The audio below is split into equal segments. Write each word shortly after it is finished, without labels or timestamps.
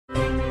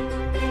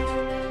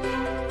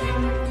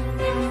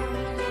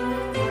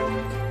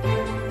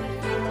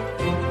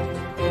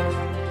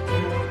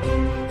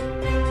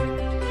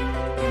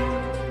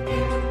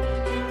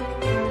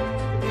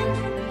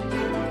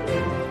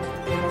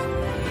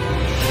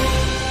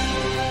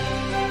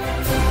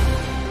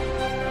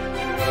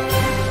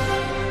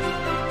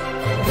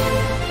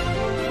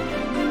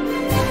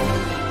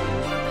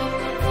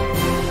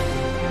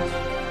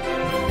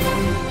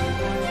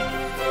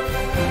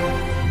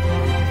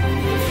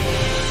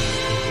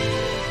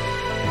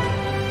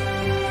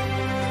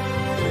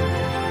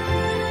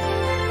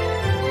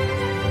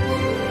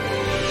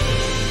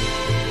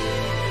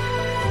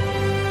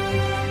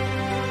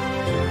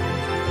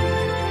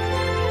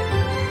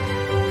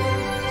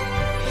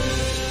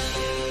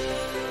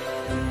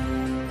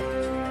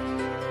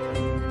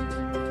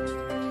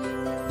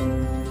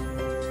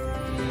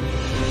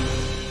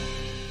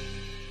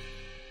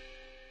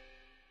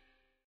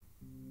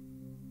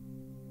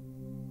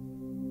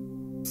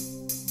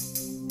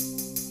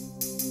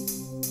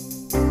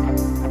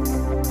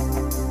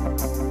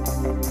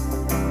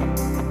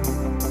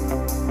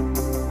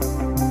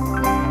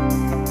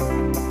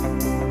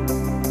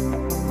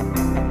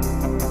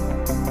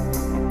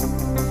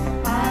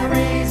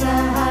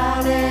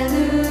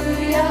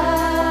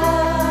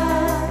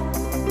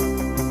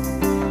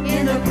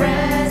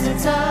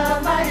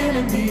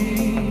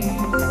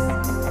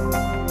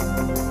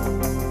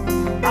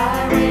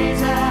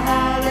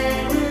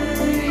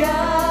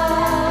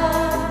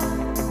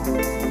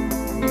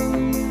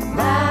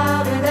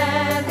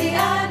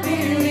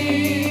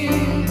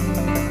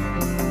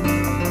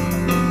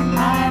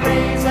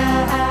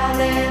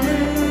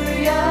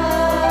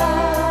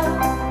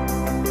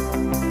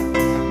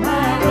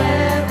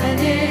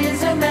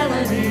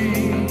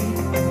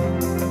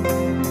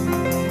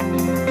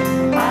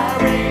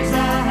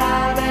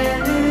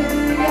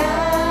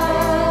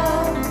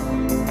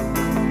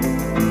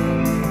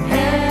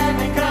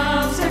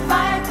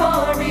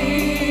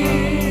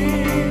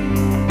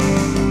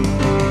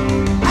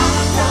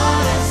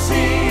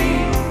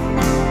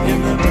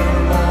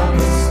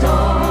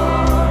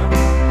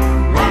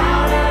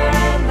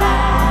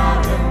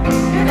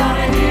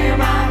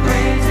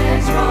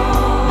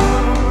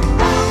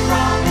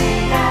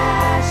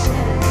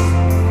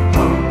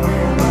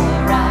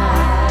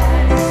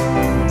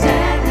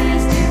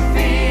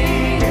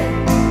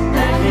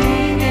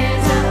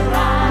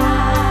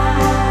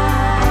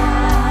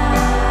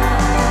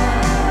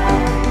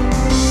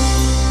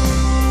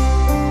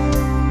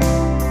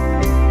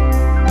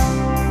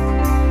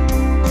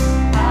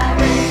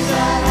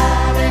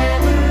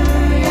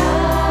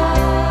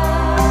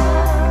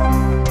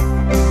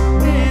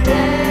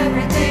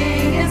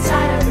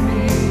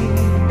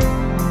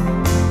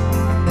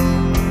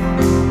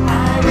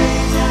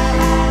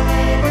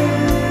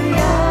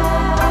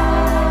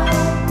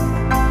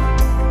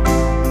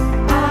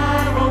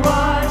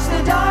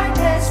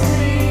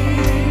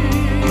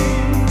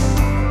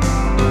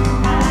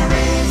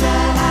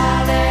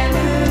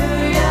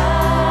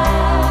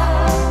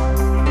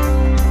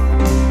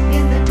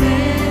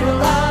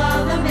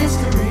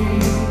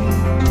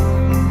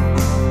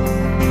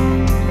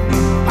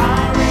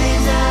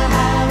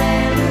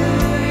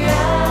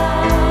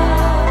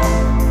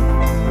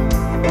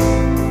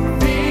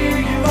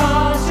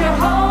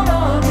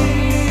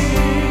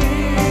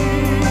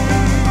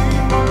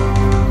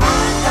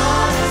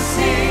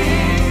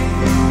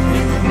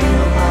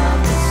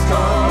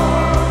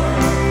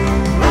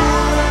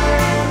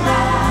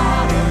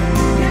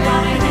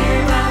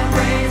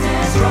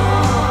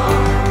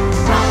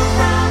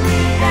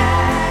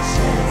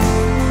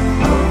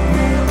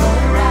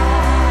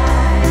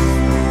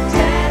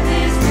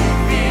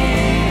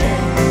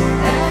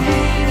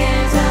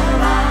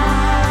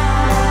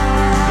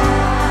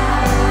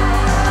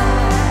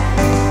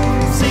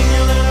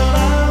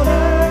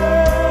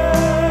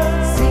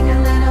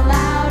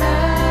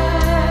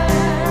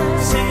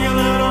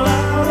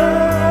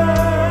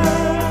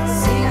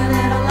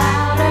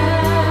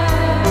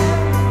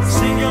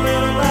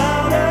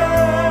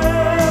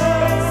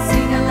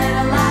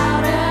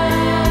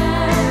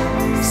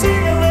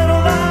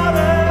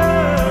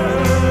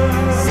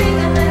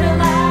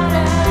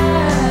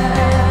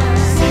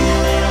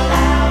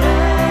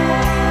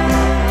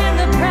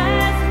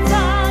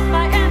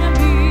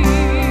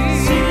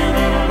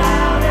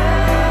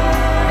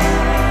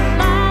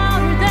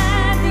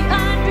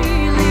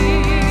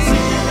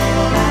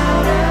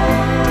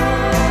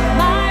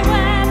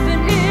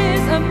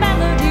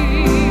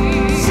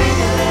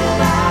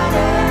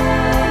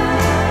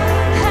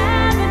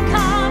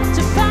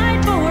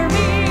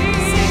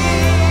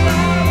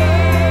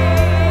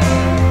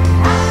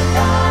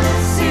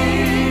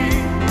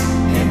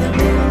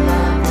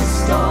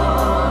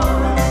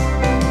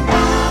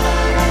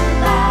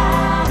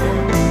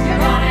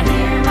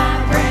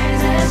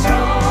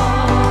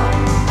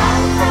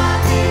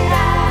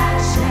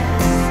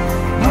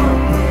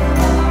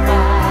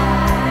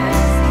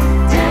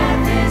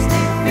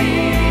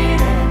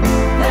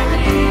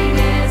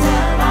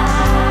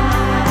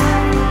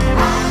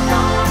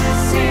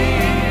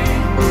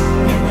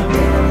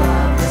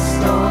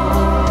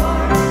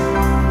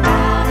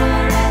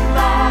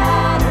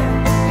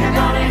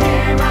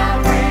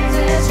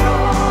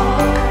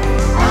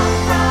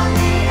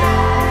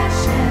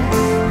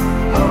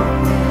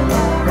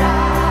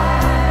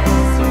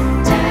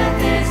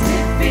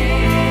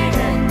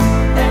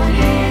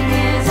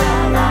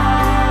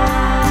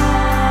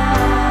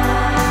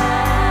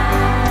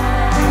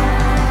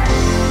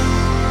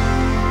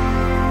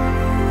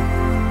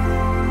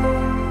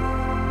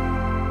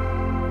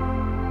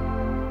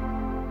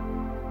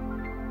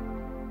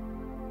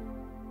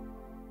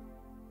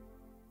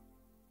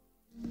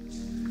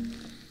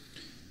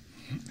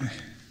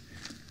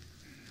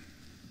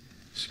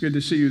good to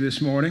see you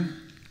this morning.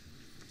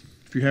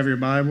 If you have your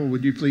Bible,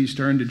 would you please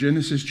turn to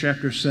Genesis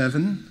chapter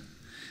 7.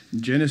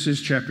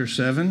 Genesis chapter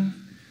 7.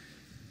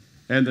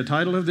 And the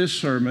title of this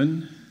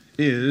sermon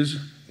is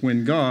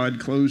When God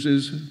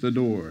Closes the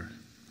Door.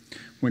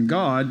 When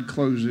God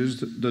Closes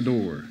the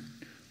Door.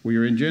 We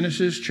are in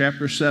Genesis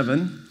chapter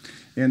 7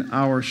 in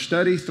our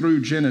study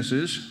through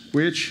Genesis,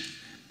 which,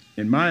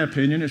 in my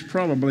opinion, is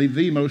probably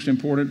the most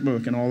important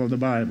book in all of the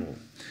Bible.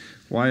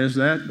 Why is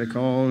that?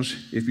 Because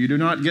if you do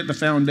not get the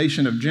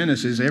foundation of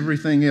Genesis,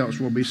 everything else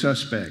will be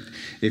suspect.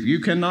 If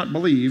you cannot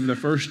believe the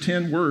first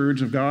 10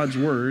 words of God's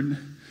Word,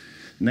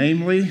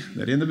 namely,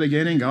 that in the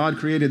beginning God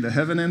created the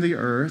heaven and the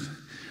earth,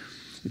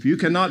 if you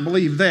cannot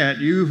believe that,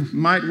 you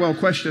might well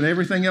question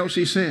everything else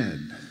He said.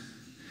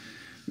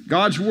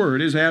 God's Word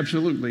is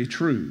absolutely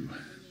true.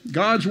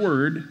 God's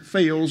Word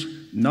fails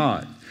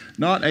not.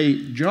 Not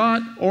a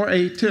jot or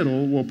a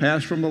tittle will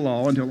pass from the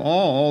law until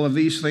all of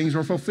these things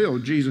are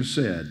fulfilled, Jesus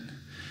said.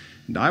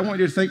 And I want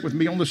you to think with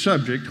me on the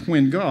subject,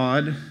 when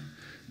God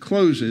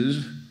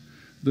closes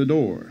the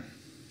door.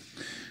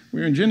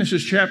 We're in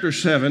Genesis chapter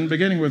 7,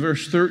 beginning with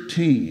verse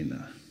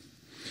 13.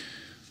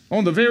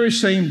 On the very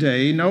same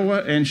day,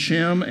 Noah and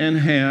Shem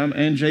and Ham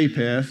and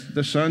Japheth,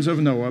 the sons of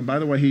Noah, by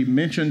the way, he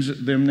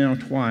mentions them now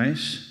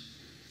twice.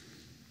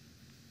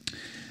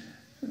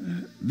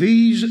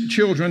 These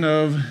children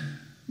of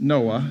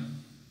Noah,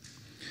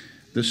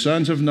 the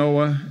sons of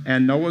Noah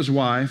and Noah's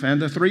wife,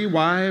 and the 3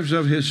 wives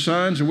of his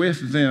sons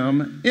with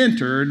them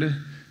entered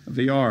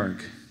the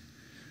ark.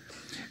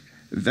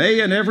 They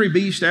and every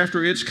beast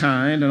after its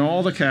kind, and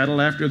all the cattle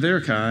after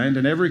their kind,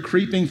 and every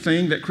creeping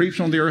thing that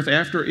creeps on the earth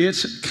after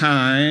its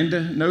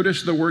kind.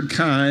 Notice the word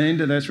kind,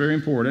 that's very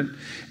important.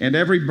 And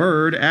every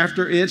bird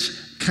after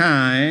its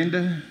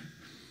kind,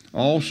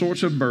 all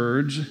sorts of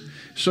birds.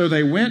 So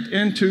they went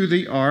into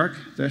the ark.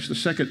 That's the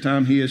second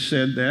time he has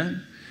said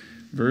that.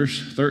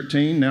 Verse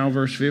 13, now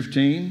verse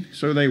 15.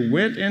 So they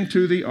went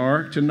into the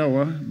ark to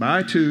Noah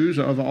by twos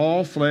of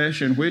all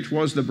flesh, in which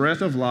was the breath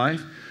of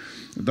life.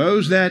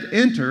 Those that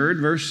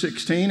entered, verse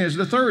 16 is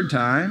the third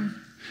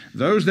time.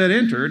 Those that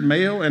entered,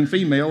 male and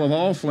female of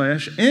all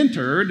flesh,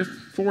 entered,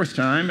 fourth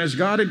time, as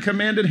God had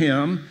commanded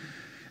him,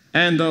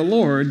 and the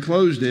Lord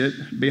closed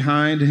it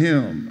behind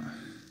him.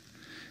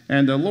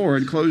 And the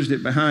Lord closed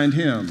it behind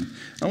him.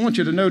 I want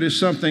you to notice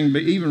something,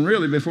 but even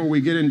really before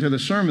we get into the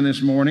sermon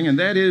this morning, and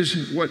that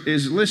is what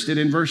is listed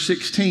in verse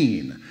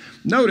 16.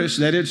 Notice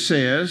that it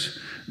says,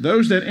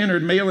 those that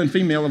entered, male and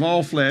female of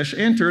all flesh,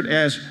 entered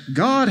as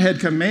God had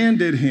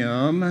commanded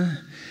him,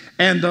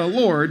 and the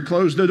Lord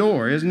closed the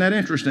door. Isn't that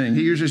interesting?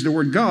 He uses the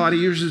word God, he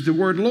uses the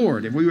word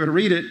Lord. If we were to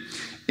read it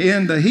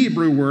in the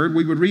Hebrew word,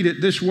 we would read it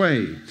this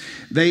way.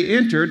 They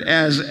entered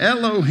as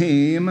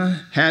Elohim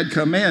had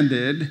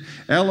commanded.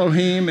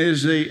 Elohim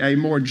is a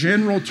more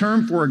general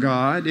term for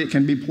God. It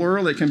can be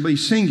plural, it can be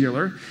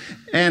singular.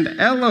 And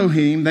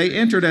Elohim, they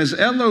entered as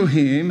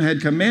Elohim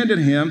had commanded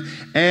him,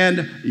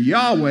 and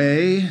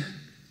Yahweh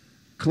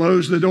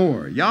closed the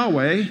door.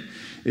 Yahweh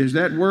is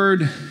that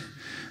word,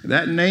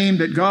 that name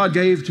that God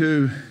gave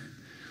to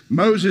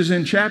Moses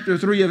in chapter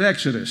 3 of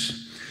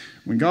Exodus.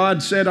 When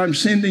God said, I'm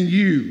sending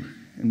you.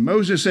 And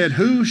Moses said,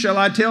 who shall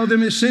I tell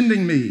them is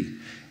sending me?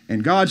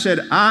 And God said,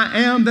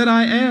 I am that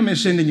I am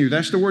is sending you.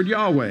 That's the word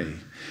Yahweh.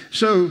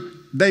 So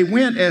they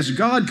went as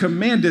God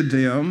commanded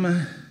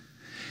them,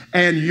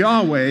 and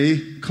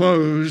Yahweh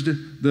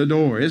closed the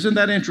door. Isn't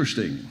that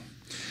interesting?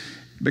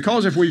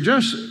 Because if we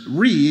just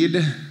read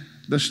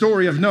the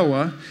story of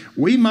Noah,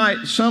 we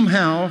might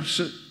somehow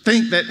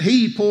think that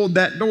he pulled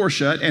that door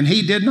shut, and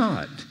he did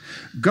not.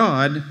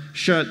 God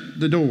shut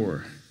the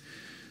door.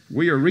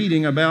 We are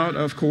reading about,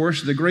 of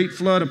course, the great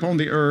flood upon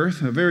the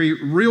earth, a very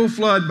real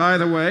flood, by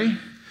the way,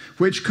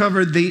 which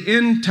covered the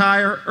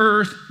entire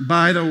earth,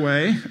 by the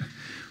way.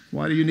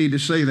 Why do you need to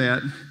say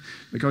that?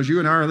 Because you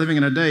and I are living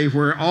in a day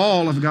where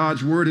all of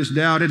God's word is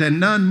doubted, and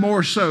none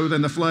more so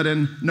than the flood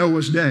in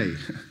Noah's day.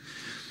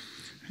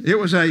 It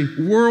was a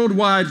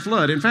worldwide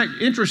flood. In fact,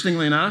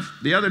 interestingly enough,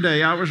 the other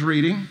day I was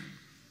reading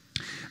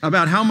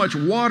about how much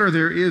water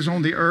there is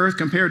on the earth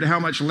compared to how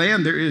much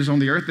land there is on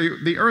the earth.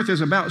 The earth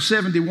is about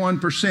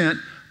 71%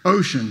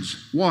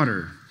 oceans,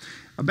 water,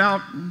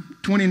 about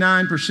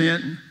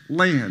 29%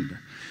 land.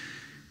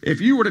 If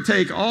you were to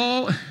take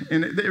all,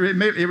 and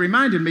it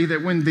reminded me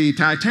that when the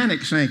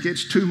Titanic sank,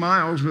 it's 2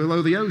 miles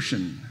below the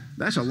ocean.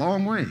 That's a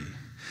long way.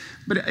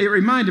 But it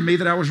reminded me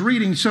that I was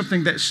reading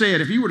something that said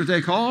if you were to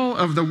take all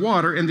of the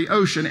water in the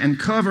ocean and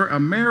cover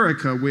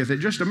America with it,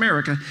 just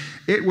America,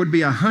 it would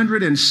be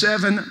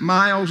 107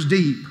 miles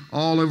deep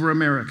all over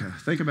America.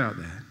 Think about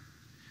that.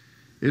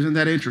 Isn't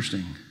that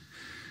interesting?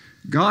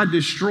 God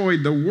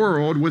destroyed the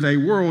world with a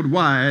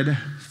worldwide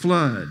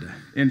flood.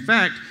 In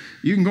fact,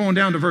 you can go on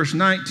down to verse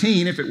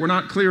 19 if it were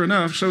not clear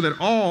enough, so that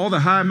all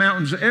the high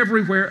mountains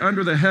everywhere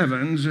under the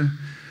heavens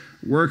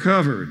were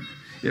covered.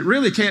 It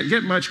really can't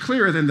get much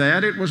clearer than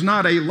that. It was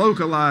not a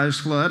localized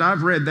flood.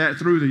 I've read that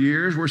through the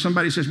years where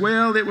somebody says,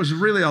 well, it was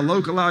really a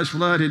localized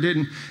flood.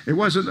 It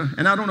wasn't,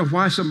 and I don't know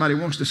why somebody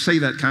wants to say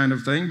that kind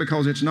of thing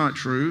because it's not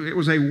true. It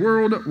was a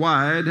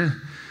worldwide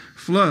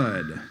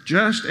flood,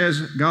 just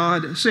as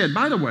God said.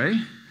 By the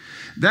way,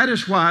 that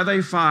is why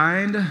they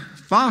find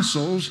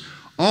fossils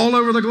all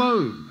over the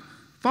globe.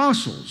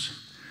 Fossils.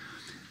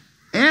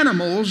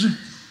 Animals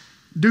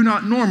do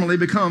not normally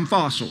become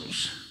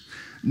fossils.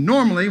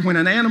 Normally, when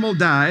an animal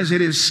dies,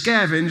 it is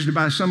scavenged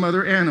by some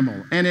other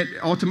animal, and it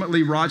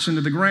ultimately rots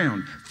into the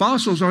ground.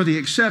 Fossils are the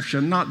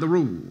exception, not the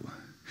rule.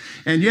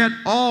 And yet,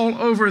 all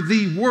over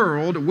the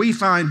world, we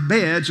find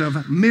beds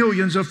of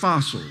millions of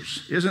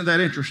fossils. Isn't that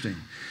interesting?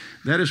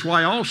 That is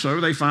why also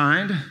they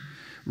find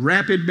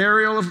rapid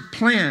burial of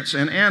plants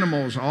and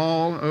animals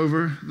all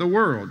over the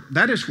world.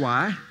 That is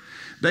why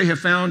they have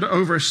found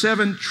over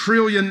 7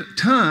 trillion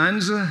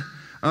tons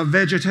of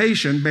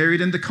vegetation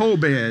buried in the coal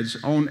beds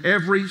on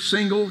every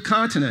single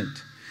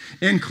continent,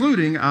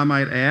 including, I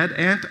might add,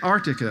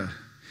 Antarctica.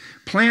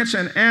 Plants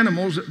and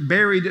animals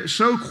buried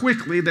so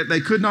quickly that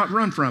they could not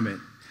run from it,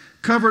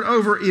 covered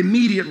over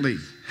immediately.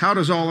 How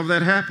does all of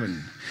that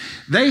happen?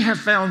 They have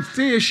found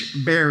fish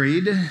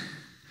buried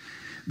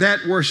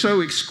that were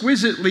so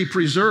exquisitely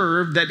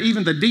preserved that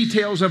even the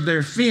details of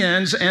their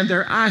fins and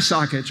their eye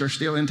sockets are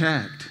still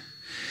intact.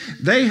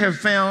 They have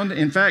found,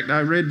 in fact, I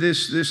read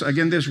this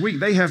again this week,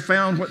 they have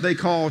found what they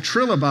call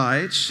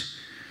trilobites.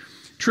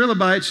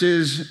 Trilobites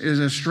is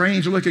a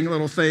strange looking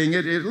little thing.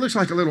 It looks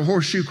like a little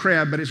horseshoe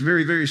crab, but it's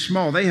very, very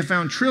small. They have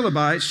found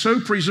trilobites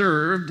so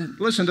preserved,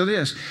 listen to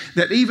this,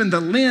 that even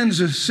the lens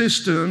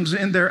systems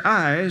in their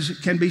eyes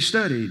can be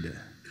studied.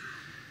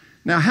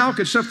 Now, how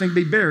could something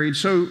be buried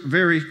so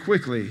very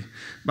quickly?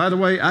 By the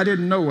way, I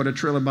didn't know what a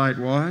trilobite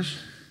was,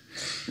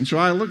 and so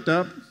I looked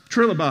up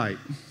trilobite,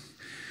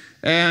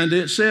 and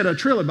it said a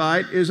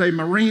trilobite is a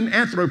marine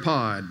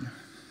arthropod.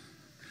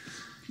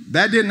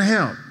 That didn't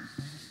help.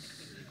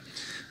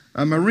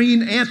 A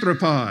marine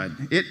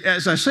arthropod.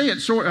 As I say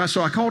it, so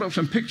I called up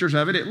some pictures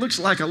of it. It looks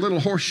like a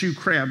little horseshoe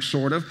crab,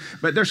 sort of,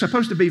 but they're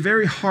supposed to be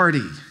very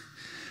hardy.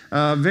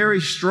 Very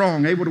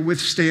strong, able to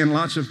withstand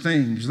lots of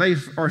things. They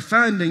are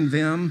finding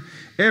them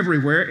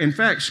everywhere. In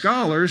fact,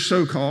 scholars,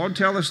 so-called,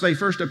 tell us they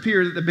first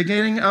appeared at the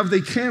beginning of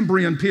the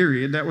Cambrian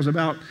period. That was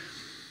about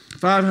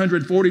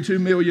 542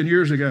 million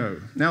years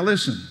ago. Now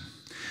listen,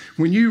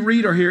 when you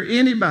read or hear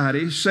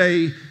anybody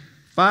say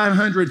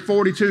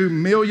 542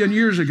 million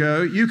years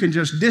ago, you can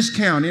just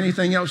discount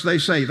anything else they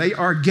say. They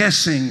are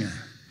guessing.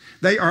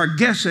 They are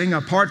guessing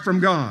apart from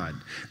God.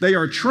 They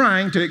are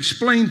trying to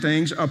explain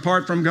things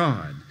apart from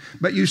God.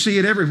 But you see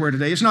it everywhere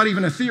today. It's not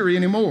even a theory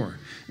anymore.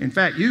 In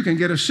fact, you can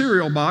get a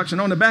cereal box, and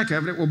on the back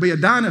of it will be a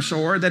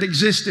dinosaur that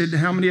existed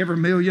how many ever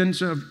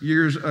millions of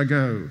years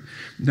ago.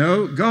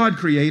 No, God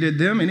created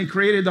them, and He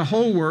created the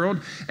whole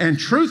world, and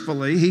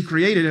truthfully, He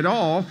created it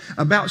all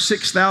about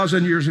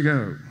 6,000 years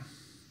ago.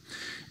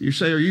 You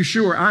say, are you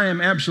sure? I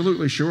am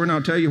absolutely sure, and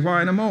I'll tell you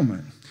why in a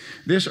moment.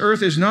 This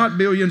earth is not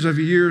billions of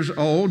years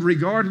old,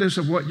 regardless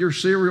of what your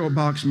cereal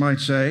box might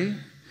say.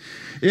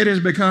 It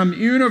has become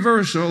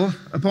universal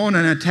upon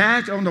an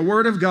attack on the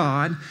Word of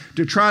God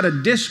to try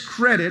to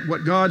discredit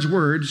what God's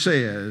Word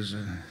says.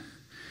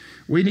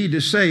 We need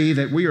to say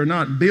that we are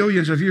not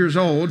billions of years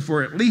old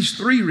for at least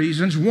 3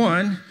 reasons.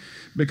 One,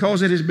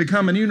 because it has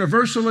become a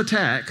universal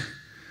attack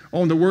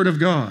on the Word of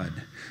God.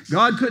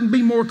 God couldn't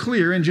be more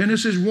clear in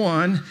Genesis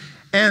 1,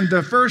 and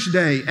the first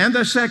day, and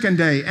the second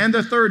day, and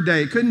the third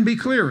day couldn't be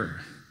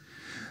clearer.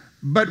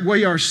 But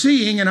we are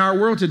seeing in our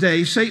world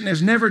today, Satan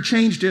has never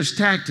changed his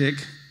tactic.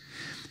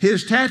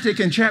 His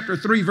tactic in chapter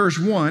 3, verse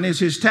 1 is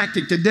his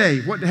tactic today.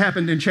 What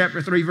happened in chapter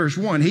 3, verse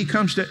 1? He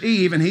comes to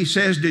Eve and he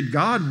says, did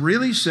God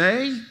really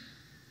say?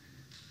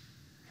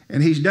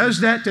 And he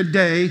does that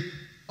today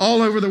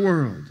all over the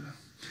world.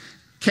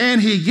 Can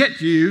he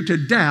get you to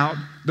doubt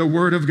the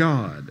Word of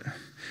God?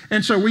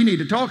 And so we need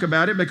to talk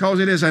about it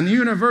because it is a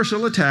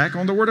universal attack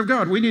on the Word of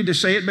God. We need to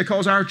say it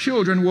because our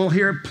children will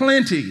hear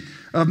plenty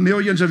of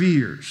millions of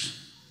years.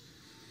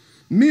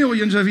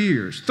 Millions of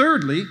years.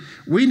 Thirdly,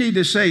 we need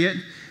to say it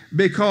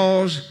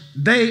because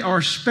they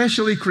are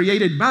specially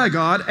created by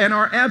God and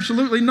are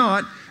absolutely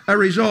not a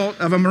result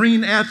of a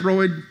marine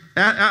arthropod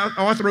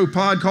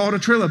called a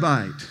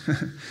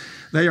trilobite.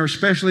 They are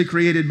specially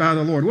created by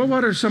the Lord. Well,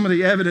 what are some of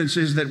the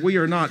evidences that we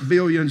are not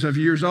billions of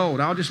years old?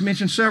 I'll just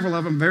mention several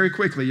of them very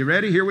quickly. You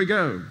ready? Here we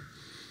go.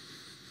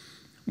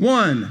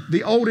 1,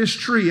 the oldest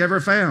tree ever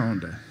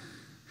found.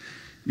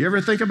 You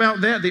ever think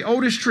about that? The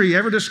oldest tree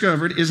ever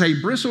discovered is a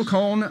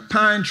bristlecone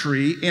pine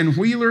tree in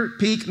Wheeler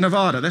Peak,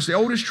 Nevada. That's the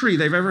oldest tree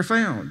they've ever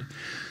found.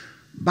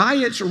 By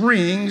its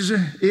rings,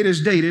 it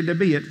is dated to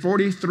be at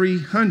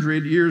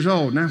 4,300 years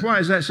old. Now, why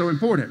is that so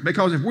important?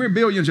 Because if we're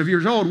billions of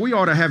years old, we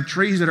ought to have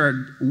trees that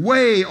are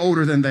way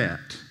older than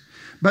that.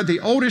 But the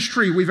oldest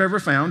tree we've ever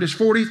found is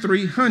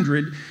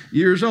 4,300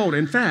 years old.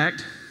 In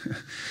fact,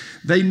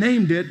 they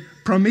named it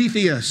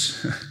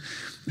Prometheus.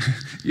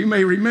 You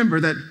may remember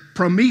that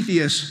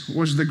Prometheus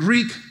was the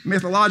Greek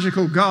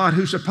mythological god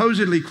who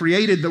supposedly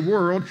created the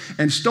world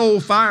and stole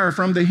fire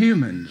from the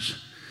humans.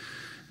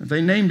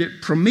 They named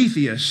it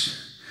Prometheus.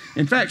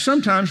 In fact,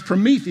 sometimes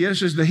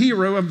Prometheus is the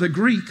hero of the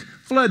Greek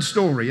flood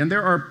story, and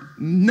there are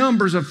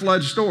numbers of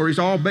flood stories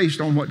all based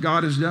on what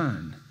God has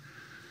done.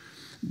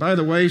 By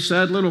the way,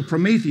 sad little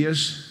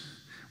Prometheus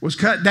was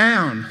cut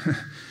down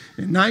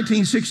in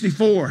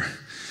 1964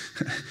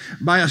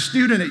 by a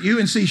student at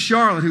UNC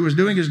Charlotte who was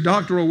doing his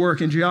doctoral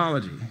work in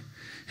geology.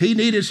 He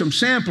needed some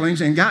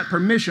samplings and got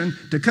permission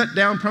to cut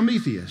down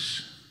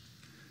Prometheus.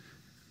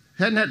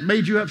 Hadn't that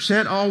made you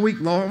upset all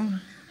week long?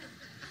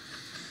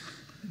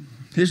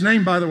 His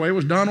name, by the way,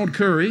 was Donald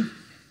Curry.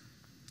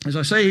 As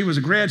I say, he was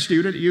a grad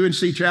student at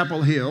UNC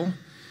Chapel Hill.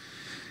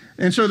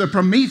 And so the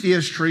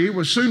Prometheus tree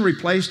was soon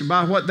replaced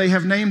by what they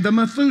have named the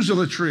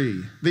Methuselah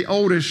tree, the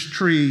oldest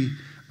tree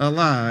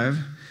alive,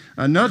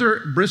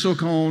 another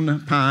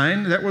bristlecone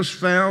pine that was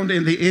found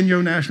in the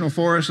Inyo National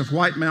Forest of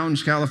White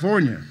Mountains,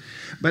 California.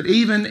 But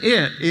even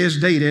it is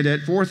dated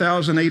at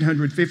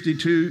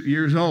 4,852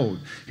 years old.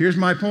 Here's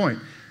my point.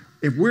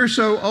 If we're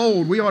so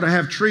old, we ought to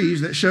have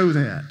trees that show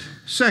that.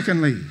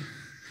 Secondly,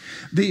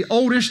 the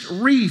oldest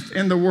reef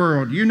in the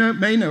world,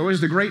 may know,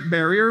 is the Great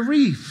Barrier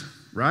Reef.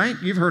 Right?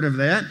 You've heard of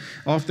that,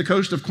 off the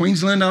coast of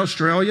Queensland,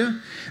 Australia.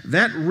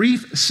 That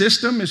reef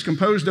system is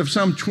composed of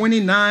some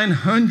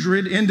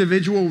 2,900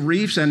 individual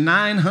reefs and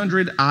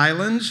 900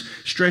 islands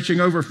stretching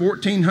over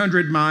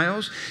 1,400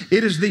 miles.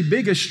 It is the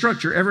biggest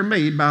structure ever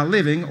made by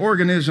living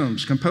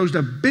organisms, composed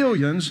of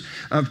billions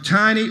of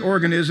tiny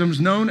organisms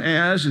known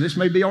as, this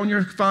may be on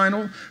your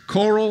final,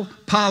 coral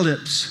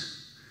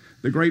polyps,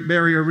 the Great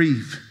Barrier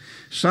Reef.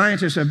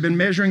 Scientists have been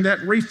measuring that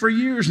reef for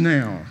years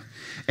now.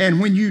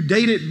 And when you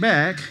date it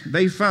back,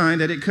 they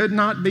find that it could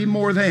not be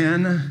more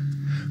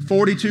than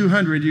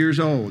 4,200 years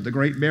old, the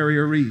Great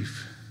Barrier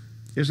Reef.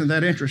 Isn't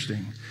that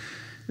interesting?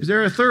 Is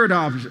there a third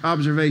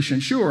observation?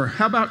 Sure.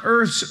 How about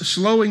Earth's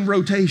slowing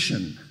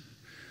rotation?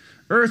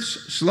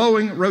 Earth's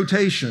slowing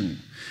rotation.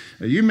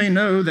 You may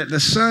know that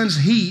the sun's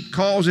heat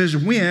causes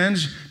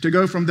winds to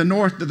go from the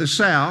north to the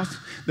south.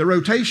 The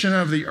rotation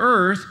of the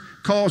Earth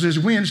causes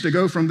winds to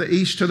go from the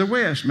east to the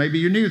west. Maybe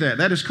you knew that.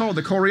 That is called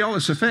the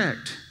Coriolis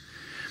effect.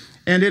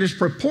 And it is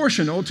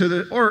proportional to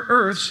the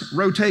Earth's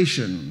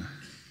rotation.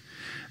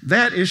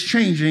 That is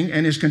changing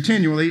and is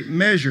continually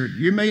measured.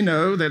 You may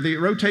know that the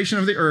rotation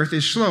of the Earth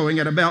is slowing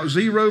at about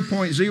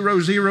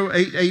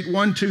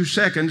 0.008812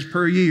 seconds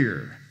per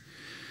year.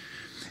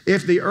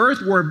 If the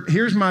Earth were,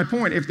 here's my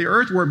point, if the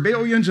Earth were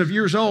billions of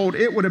years old,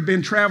 it would have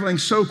been traveling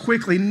so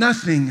quickly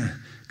nothing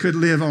could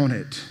live on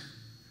it.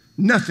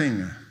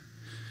 Nothing.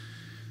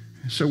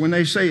 So when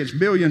they say it's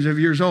billions of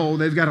years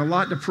old, they've got a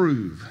lot to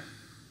prove.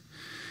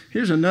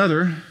 Here's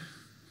another.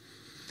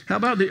 How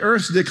about the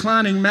Earth's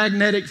declining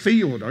magnetic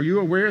field? Are you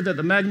aware that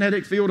the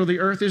magnetic field of the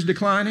Earth is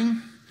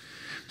declining?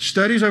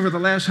 Studies over the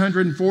last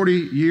 140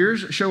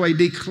 years show a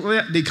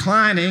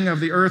declining of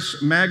the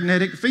Earth's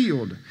magnetic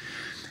field.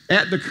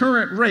 At the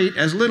current rate,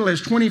 as little as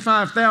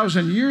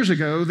 25,000 years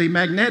ago, the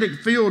magnetic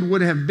field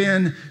would have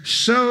been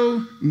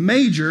so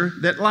major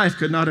that life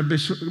could not have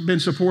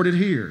been supported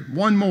here.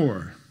 One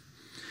more.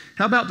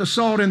 How about the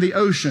salt in the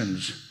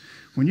oceans?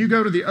 When you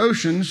go to the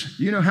oceans,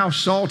 you know how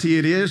salty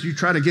it is. You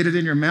try to get it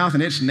in your mouth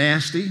and it's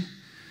nasty.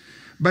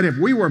 But if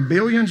we were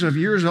billions of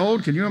years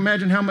old, can you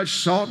imagine how much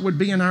salt would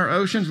be in our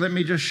oceans? Let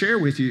me just share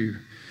with you.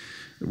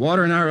 The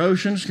water in our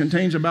oceans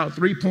contains about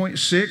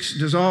 3.6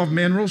 dissolved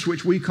minerals,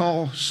 which we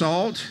call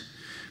salt.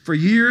 For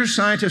years,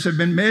 scientists have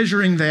been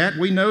measuring that.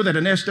 We know that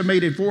an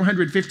estimated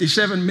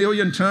 457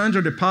 million tons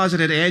are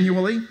deposited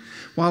annually,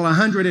 while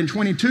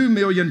 122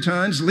 million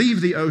tons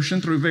leave the ocean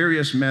through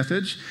various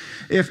methods.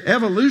 If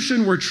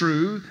evolution were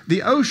true,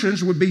 the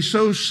oceans would be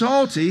so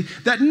salty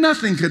that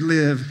nothing could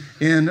live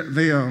in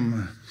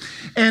them.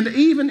 And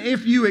even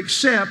if you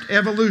accept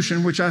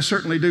evolution, which I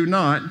certainly do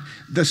not,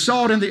 the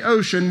salt in the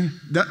ocean,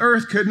 the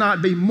Earth could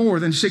not be more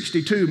than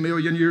 62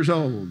 million years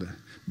old.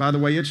 By the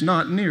way, it's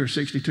not near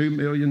 62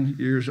 million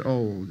years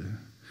old.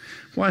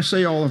 Why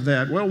say all of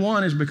that? Well,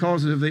 one is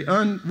because of the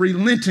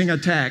unrelenting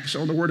attacks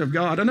on the Word of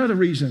God. Another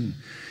reason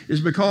is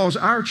because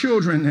our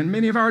children and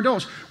many of our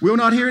adults will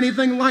not hear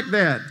anything like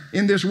that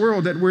in this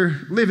world that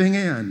we're living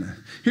in.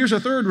 Here's a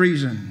third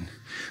reason.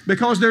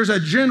 Because there's a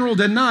general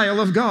denial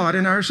of God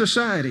in our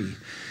society.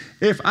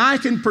 If I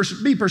can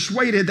be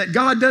persuaded that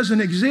God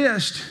doesn't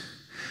exist,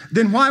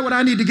 then why would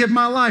I need to give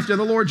my life to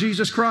the Lord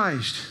Jesus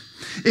Christ?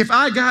 If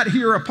I got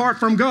here apart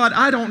from God,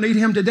 I don't need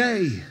Him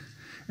today.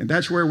 And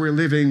that's where we're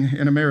living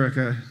in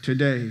America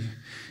today.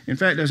 In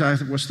fact, as I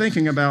was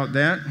thinking about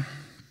that,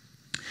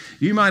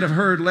 you might have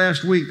heard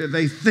last week that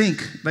they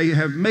think they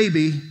have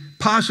maybe,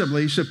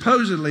 possibly,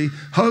 supposedly,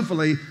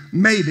 hopefully,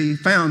 maybe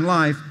found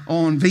life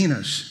on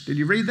Venus. Did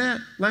you read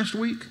that last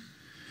week?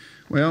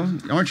 Well,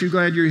 aren't you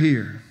glad you're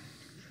here?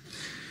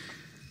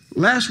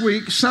 Last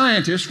week,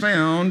 scientists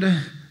found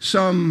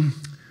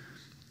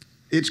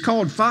it's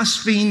called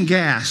phosphine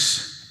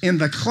gas in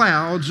the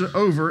clouds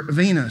over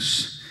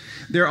Venus.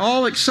 They're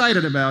all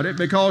excited about it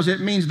because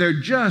it means there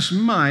just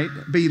might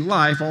be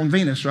life on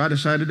Venus. So I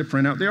decided to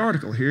print out the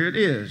article. Here it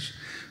is.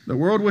 The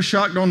world was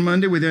shocked on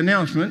Monday with the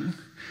announcement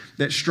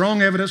that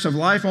strong evidence of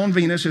life on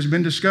Venus has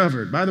been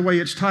discovered. By the way,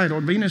 it's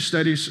titled, Venus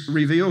Studies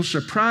Reveals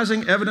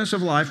Surprising Evidence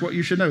of Life, What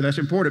You Should Know. That's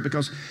important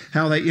because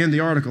how they end the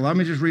article. Let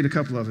me just read a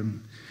couple of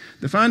them.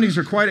 The findings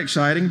are quite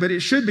exciting, but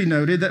it should be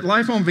noted that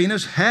life on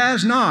Venus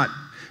has not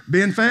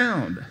been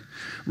found.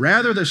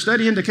 Rather, the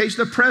study indicates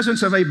the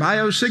presence of a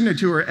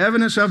biosignature,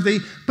 evidence of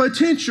the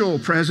potential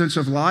presence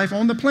of life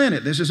on the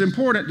planet. This is an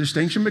important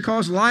distinction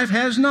because life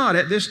has not,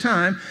 at this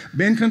time,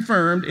 been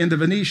confirmed in the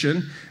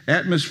Venetian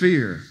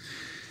atmosphere.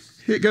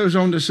 It goes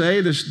on to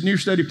say, this new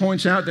study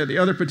points out that the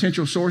other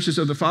potential sources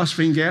of the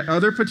phosphine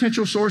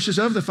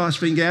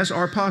gas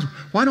are possible.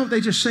 Why don't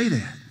they just say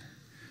that?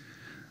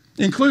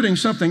 Including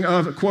something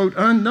of, quote,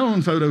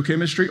 unknown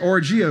photochemistry or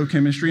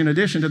geochemistry, in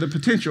addition to the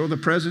potential of the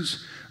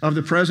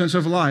presence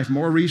of life.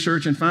 More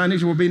research and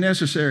findings will be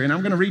necessary. And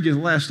I'm going to read you the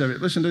last of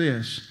it. Listen to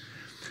this.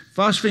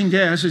 Phosphine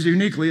gas is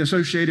uniquely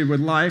associated with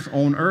life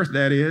on Earth,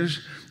 that is.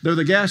 Though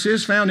the gas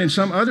is found in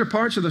some other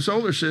parts of the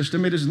solar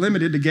system, it is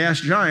limited to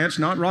gas giants,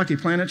 not rocky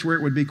planets where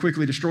it would be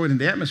quickly destroyed in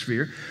the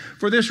atmosphere.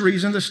 For this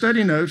reason, the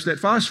study notes that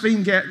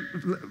phosphine gas,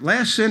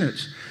 last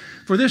sentence,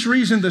 for this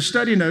reason, the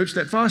study notes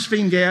that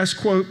phosphine gas,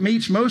 quote,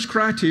 meets most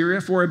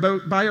criteria for a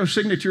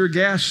biosignature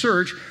gas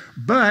search,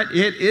 but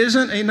it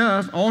isn't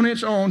enough on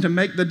its own to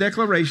make the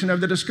declaration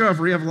of the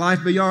discovery of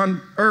life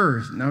beyond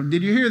Earth. Now,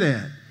 did you hear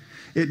that?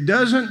 It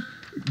doesn't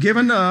give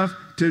enough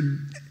to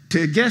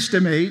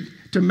guesstimate,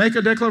 to make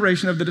a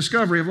declaration of the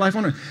discovery of life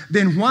on Earth.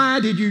 Then why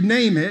did you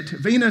name it,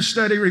 Venus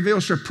Study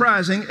Reveals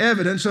Surprising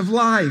Evidence of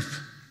Life?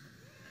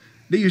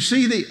 Do you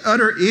see the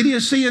utter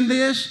idiocy in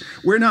this?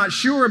 We're not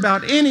sure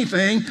about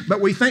anything,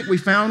 but we think we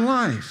found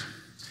life.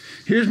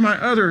 Here's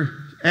my other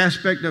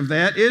aspect of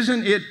that.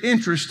 Isn't it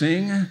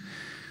interesting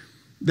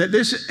that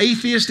this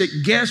atheistic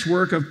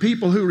guesswork of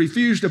people who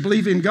refuse to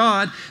believe in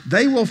God,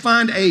 they will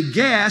find a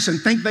gas and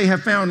think they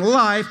have found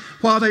life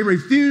while they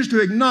refuse to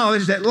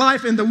acknowledge that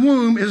life in the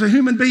womb is a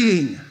human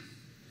being.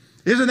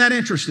 Isn't that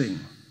interesting?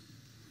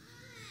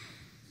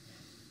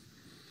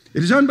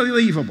 It is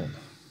unbelievable.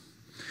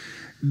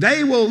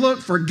 They will look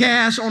for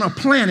gas on a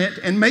planet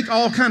and make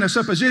all kinds of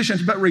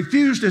suppositions, but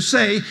refuse to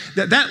say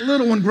that that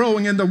little one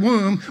growing in the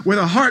womb with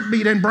a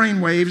heartbeat and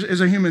brain waves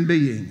is a human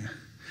being.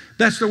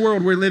 That's the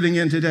world we're living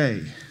in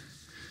today.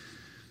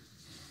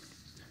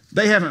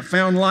 They haven't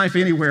found life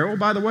anywhere. Oh,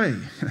 by the way,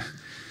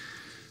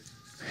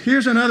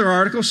 here's another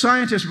article.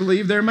 Scientists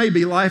believe there may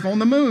be life on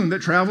the moon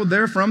that traveled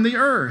there from the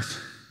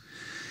Earth.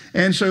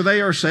 And so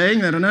they are saying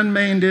that an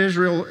unmanned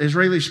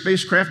Israeli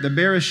spacecraft, the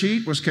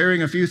Bereshit, was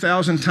carrying a few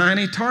thousand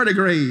tiny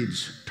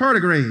tardigrades.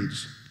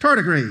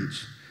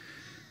 Tardigrades.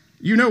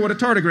 You know what a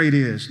tardigrade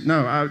is?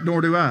 No,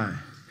 nor do I.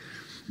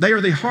 They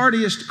are the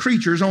hardiest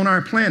creatures on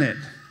our planet.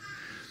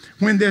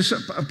 When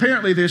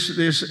apparently this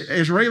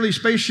Israeli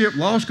spaceship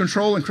lost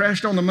control and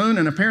crashed on the moon,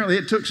 and apparently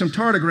it took some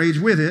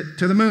tardigrades with it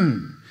to the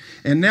moon.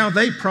 And now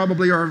they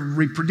probably are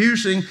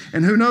reproducing,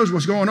 and who knows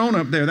what's going on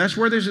up there. That's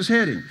where this is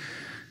heading.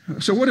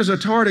 So what is a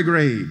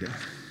tardigrade?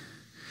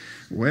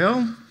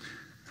 Well,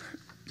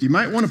 you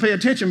might want to pay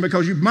attention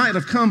because you might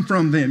have come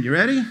from them. You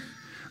ready?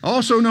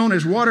 Also known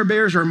as water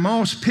bears or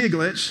moss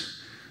piglets,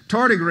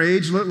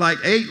 tardigrades look like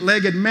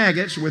 8-legged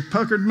maggots with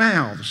puckered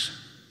mouths.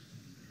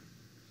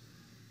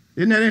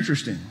 Isn't that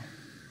interesting?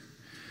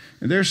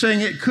 And they're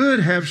saying it could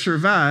have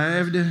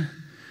survived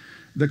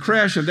the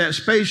crash of that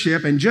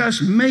spaceship, and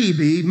just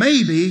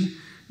maybe,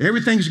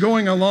 everything's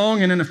going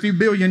along, and in a few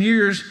billion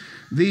years,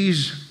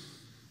 these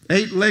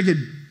 8-legged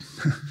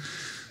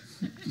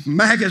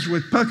maggots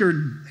with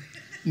puckered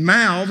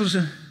mouths,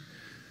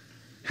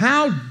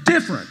 how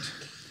different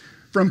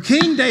from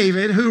King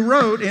David, who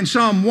wrote in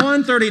Psalm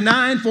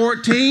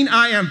 139:14,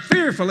 I am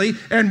fearfully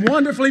and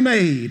wonderfully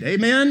made.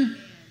 Amen?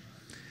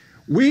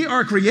 We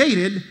are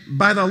created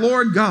by the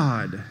Lord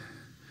God.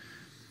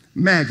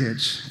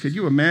 Maggots. Could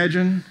you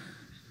imagine?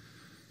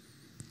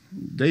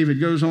 David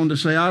goes on to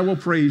say, I will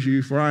praise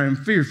you, for I am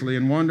fearfully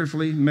and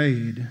wonderfully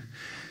made.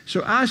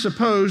 So I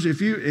suppose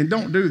if you, and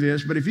don't do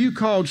this, but if you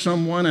called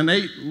someone an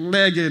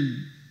 8-legged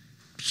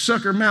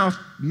sucker mouth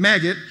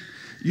maggot,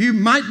 you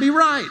might be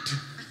right.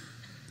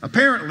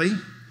 Apparently,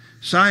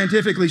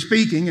 scientifically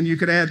speaking, and you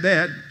could add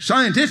that,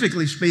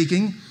 scientifically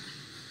speaking,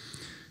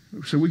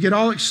 so we get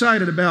all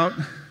excited about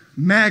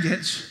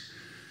maggots,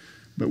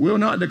 but will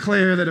not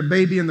declare that a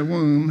baby in the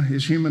womb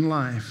is human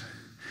life.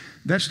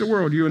 That's the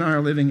world you and I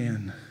are living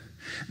in.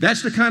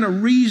 That's the kind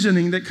of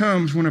reasoning that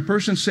comes when a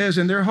person says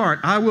in their heart,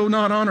 I will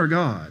not honor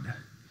God.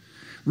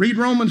 Read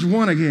Romans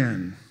 1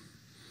 again.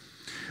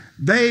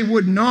 They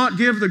would not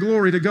give the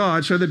glory to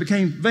God, so they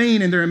became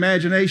vain in their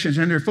imaginations,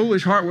 and their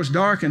foolish heart was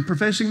dark, and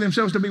professing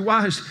themselves to be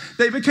wise,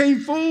 they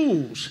became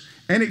fools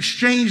and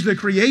exchanged the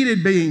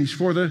created beings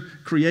for the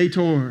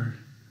Creator.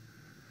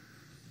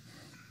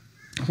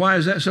 Why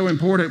is that so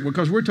important?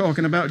 Because we're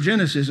talking about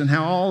Genesis and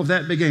how all of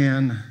that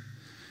began.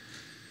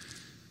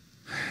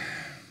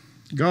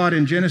 God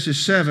in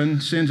Genesis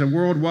 7 sends a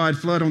worldwide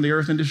flood on the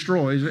earth and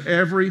destroys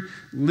every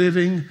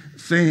living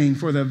thing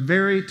for the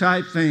very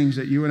type things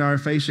that you and I are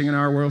facing in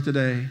our world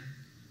today.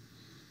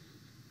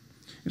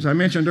 As I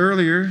mentioned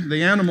earlier,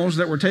 the animals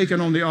that were taken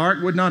on the ark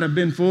would not have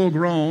been full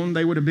grown.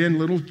 They would have been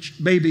little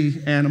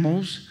baby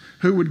animals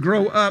who would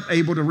grow up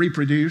able to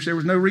reproduce. There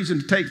was no reason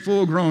to take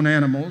full-grown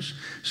animals.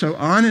 So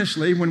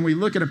honestly, when we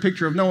look at a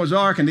picture of Noah's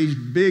Ark and these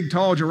big,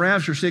 tall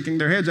giraffes are sticking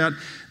their heads out,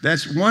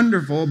 that's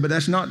wonderful, but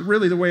that's not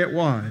really the way it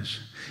was.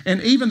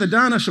 And even the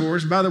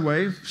dinosaurs, by the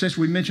way, since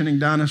we're mentioning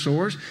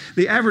dinosaurs,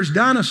 the average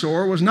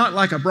dinosaur was not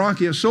like a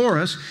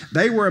Bronchiosaurus.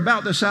 They were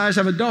about the size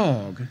of a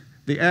dog,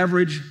 the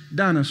average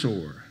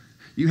dinosaur.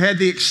 You had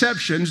the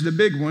exceptions, the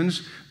big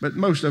ones, but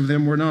most of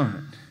them were not.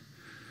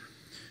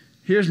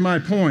 Here's my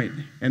point,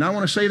 and I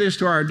want to say this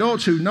to our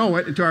adults who know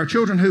it and to our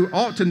children who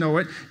ought to know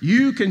it.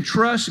 You can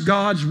trust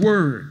God's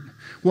word.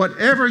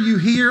 Whatever you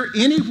hear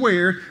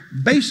anywhere,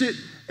 base it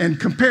and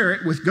compare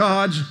it with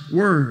God's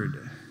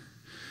word.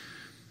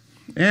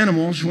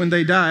 Animals, when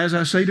they die, as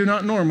I say, do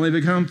not normally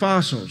become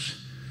fossils.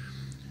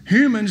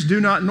 Humans do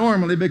not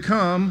normally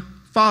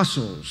become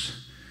fossils.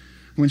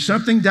 When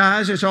something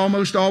dies, it's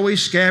almost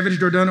always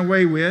scavenged or done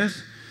away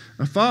with.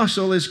 A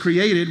fossil is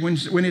created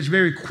when it's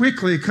very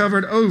quickly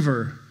covered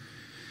over.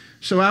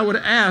 So I would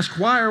ask,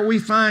 why are we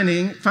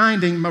finding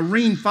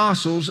marine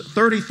fossils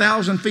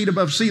 30,000 feet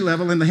above sea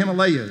level in the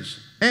Himalayas?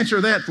 Answer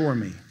that for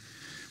me.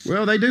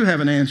 Well, they do have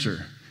an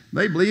answer.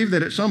 They believe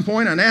that at some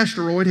point an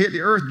asteroid hit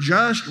the earth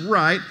just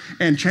right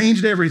and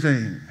changed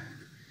everything.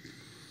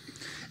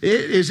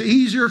 It is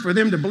easier for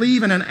them to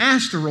believe in an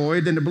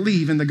asteroid than to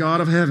believe in the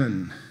God of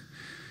heaven.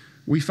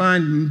 We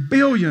find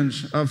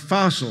billions of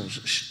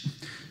fossils,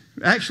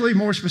 actually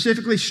more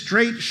specifically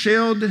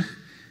straight-shelled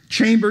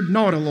chambered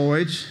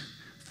nautiloids,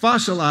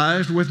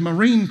 fossilized with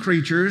marine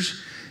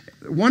creatures.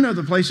 One of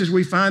the places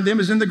we find them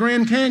is in the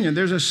Grand Canyon.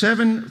 There's a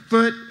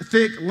 7-foot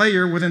thick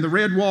layer within the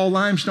red wall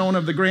limestone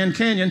of the Grand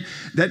Canyon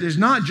that is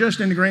not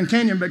just in the Grand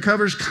Canyon but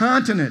covers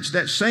continents.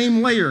 That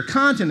same layer,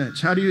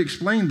 continents. How do you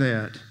explain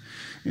that?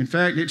 In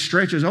fact, it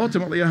stretches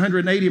ultimately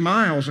 180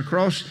 miles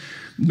across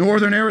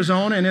northern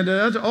Arizona and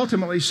into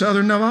ultimately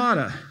southern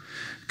Nevada.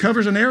 It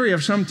covers an area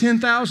of some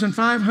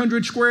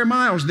 10,500 square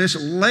miles. This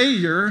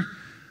layer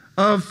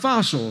of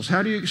fossils.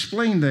 How do you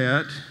explain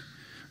that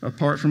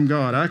apart from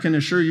God? I can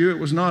assure you it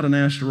was not an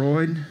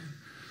asteroid.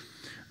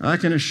 I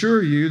can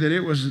assure you that it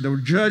was the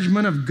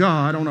judgment of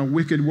God on a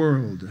wicked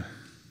world.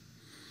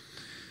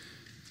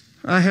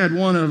 I had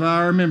one of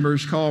our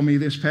members call me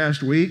this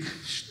past week,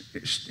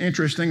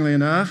 interestingly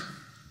enough,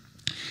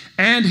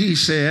 and he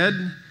said,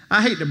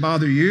 I hate to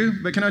bother you,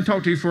 but can I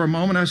talk to you for a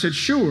moment? I said,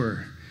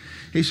 sure.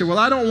 He said, well,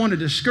 I don't want to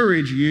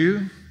discourage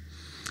you.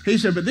 He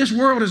said, but this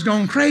world has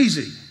gone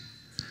crazy.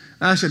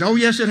 I said, oh,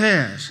 yes, it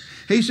has.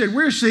 He said,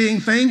 we're seeing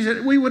things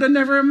that we would have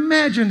never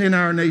imagined in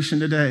our nation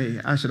today.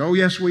 I said, oh,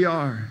 yes, we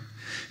are.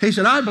 He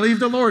said, I believe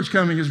the Lord's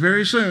coming is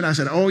very soon. I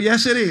said, oh,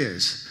 yes, it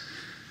is.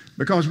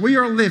 Because we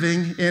are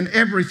living in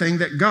everything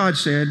that God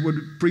said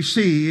would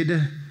precede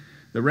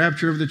the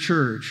rapture of the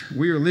church.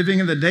 We are living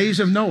in the days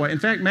of Noah. In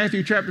fact,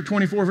 Matthew chapter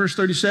 24, verse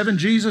 37,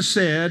 Jesus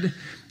said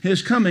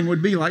his coming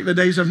would be like the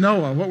days of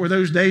Noah. What were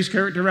those days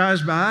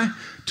characterized by?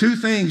 Two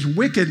things,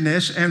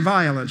 wickedness and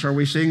violence. Are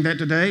we seeing that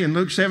today in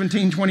Luke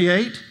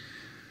 17:28?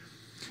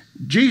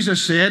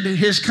 Jesus said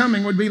his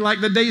coming would be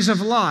like the days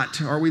of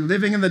Lot. Are we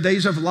living in the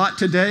days of Lot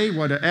today?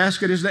 Well, to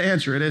ask it is to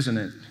answer it, isn't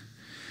it?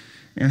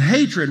 And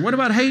hatred. What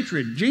about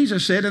hatred?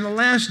 Jesus said in the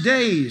last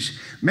days,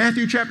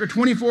 Matthew chapter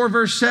 24,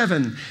 verse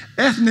 7,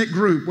 ethnic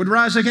group would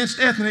rise against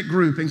ethnic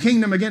group and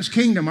kingdom against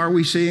kingdom. Are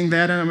we seeing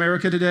that in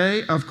America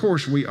today? Of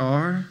course we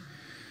are.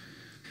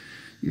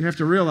 You have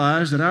to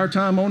realize that our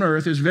time on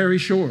earth is very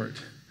short.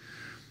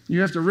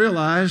 You have to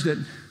realize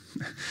that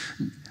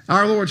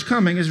our Lord's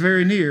coming is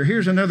very near.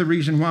 Here's another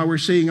reason why we're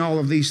seeing all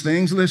of these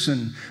things.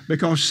 Listen,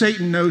 because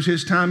Satan knows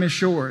his time is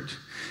short.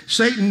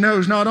 Satan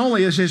knows not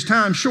only is his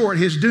time short,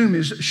 his doom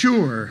is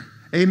sure.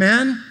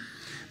 Amen?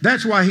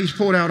 That's why he's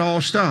pulled out all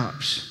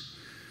stops.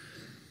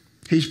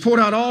 He's pulled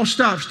out all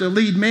stops to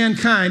lead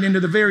mankind into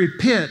the very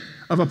pit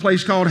of a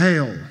place called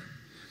hell.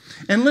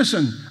 And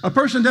listen, a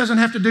person doesn't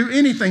have to do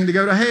anything to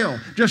go to hell.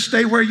 Just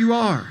stay where you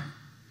are.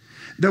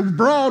 The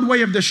broad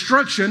way of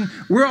destruction,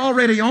 we're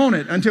already on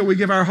it until we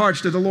give our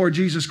hearts to the Lord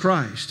Jesus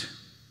Christ.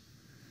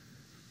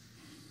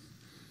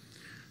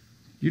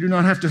 You do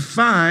not have to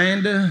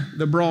find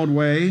the broad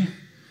way.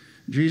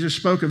 Jesus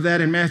spoke of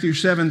that in Matthew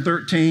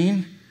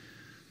 7:13.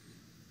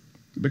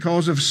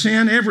 Because of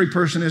sin, every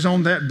person is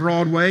on that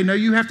broad way. No,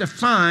 you have to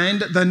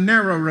find the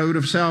narrow road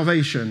of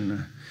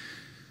salvation.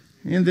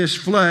 In this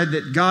flood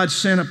that God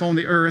sent upon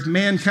the earth,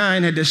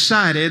 mankind had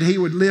decided he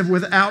would live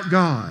without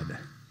God.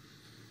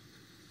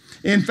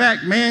 In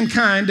fact,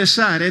 mankind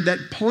decided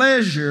that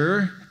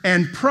pleasure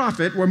and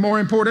profit were more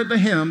important to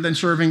him than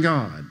serving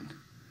God.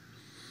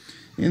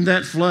 In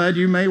that flood,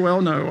 you may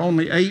well know,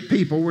 only 8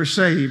 people were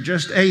saved.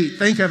 Just 8.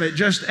 Think of it,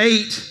 just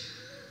 8.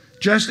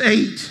 Just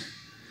 8.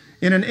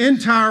 In an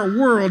entire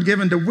world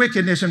given to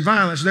wickedness and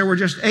violence, there were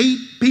just 8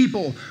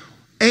 people.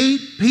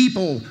 8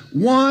 people,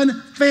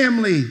 one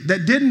family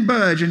that didn't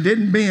budge and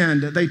didn't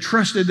bend. They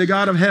trusted the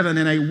God of heaven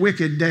in a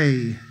wicked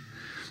day.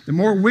 The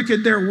more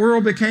wicked their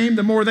world became,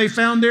 the more they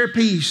found their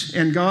peace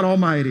in God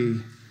Almighty.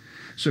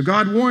 So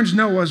God warns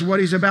Noah what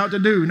he's about to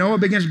do. Noah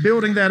begins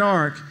building that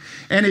ark.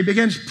 And he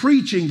begins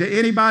preaching to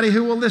anybody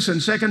who will listen.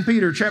 2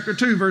 Peter chapter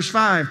 2, verse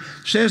 5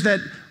 says that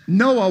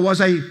Noah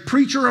was a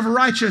preacher of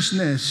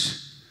righteousness.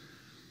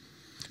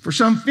 For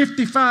some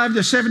 55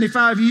 to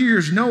 75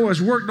 years,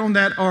 Noah's worked on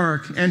that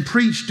ark and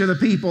preached to the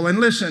people. And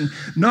listen,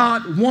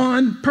 not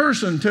one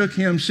person took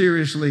him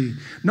seriously.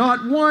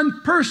 Not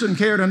one person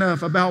cared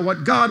enough about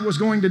what God was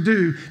going to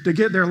do to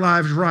get their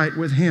lives right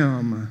with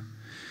him.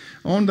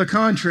 On the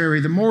contrary,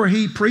 the more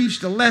he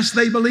preached, the less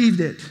they believed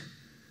it.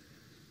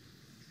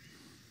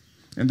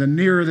 And the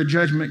nearer the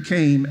judgment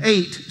came,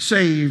 8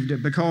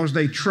 saved because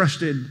they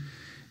trusted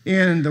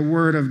in the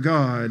Word of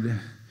God.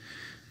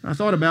 I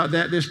thought about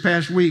that this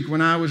past week when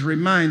I was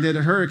reminded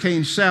that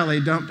Hurricane Sally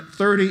dumped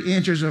 30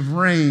 inches of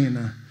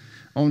rain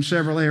on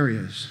several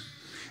areas.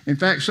 In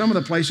fact, some of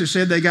the places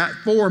said they got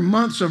 4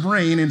 months of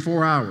rain in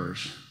 4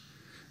 hours.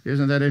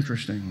 Isn't that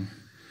interesting?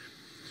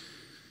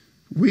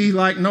 We,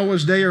 like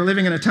Noah's day, are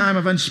living in a time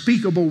of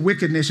unspeakable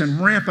wickedness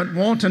and rampant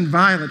wanton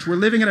violence. We're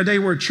living in a day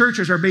where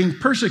churches are being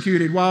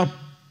persecuted while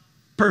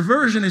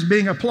perversion is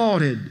being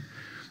applauded.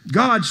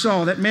 God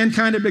saw that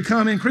mankind had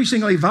become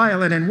increasingly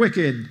violent and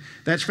wicked.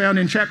 That's found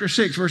in chapter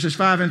 6, verses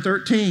 5 and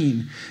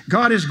 13.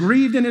 God is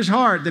grieved in his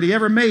heart that he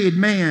ever made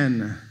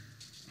man.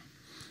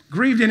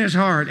 Grieved in his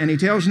heart. And he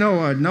tells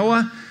Noah,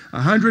 Noah,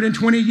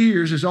 120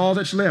 years is all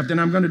that's left, and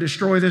I'm going to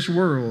destroy this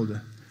world.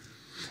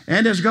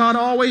 And as God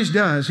always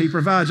does, he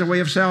provides a way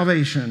of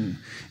salvation.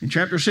 In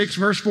chapter 6,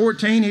 verse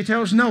 14, he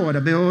tells Noah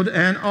to build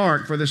an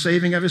ark for the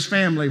saving of his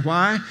family.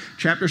 Why?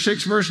 Chapter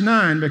 6, verse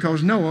 9,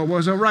 because Noah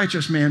was a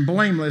righteous man,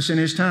 blameless in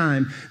his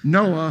time.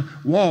 Noah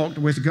walked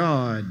with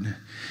God.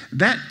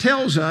 That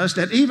tells us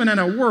that even in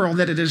a world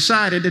that had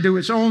decided to do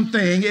its own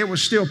thing, it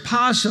was still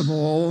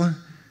possible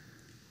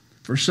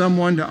for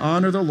someone to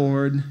honor the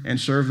Lord and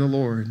serve the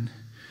Lord.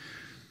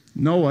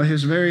 Noah,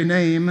 his very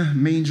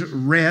name means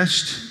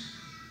rest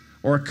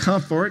or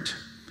comfort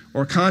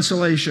or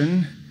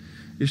consolation,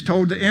 is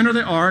told to enter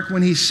the ark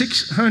when he's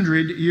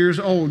 600 years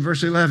old,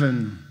 verse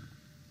 11.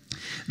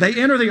 They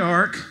enter the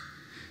ark,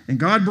 and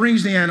God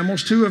brings the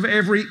animals, 2 of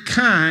every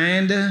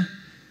kind,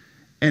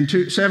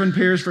 and 7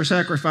 pairs for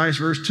sacrifice,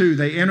 verse 2.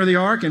 They enter the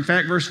ark. In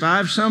fact, verse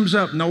 5 sums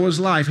up Noah's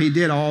life. He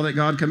did all that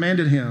God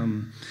commanded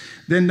him.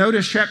 Then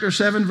notice chapter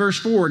 7, verse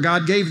 4.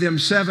 God gave them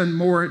 7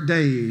 more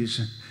days.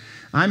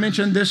 I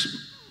mentioned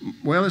this,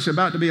 well, it's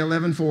about to be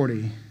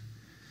 1140.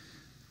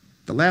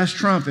 The last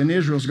trump in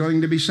Israel is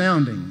going to be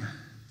sounding.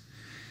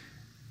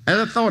 As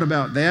I thought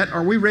about that,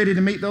 are we ready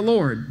to meet the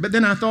Lord? But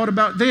then I thought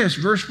about this,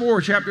 verse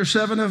 4, chapter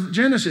 7 of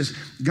Genesis.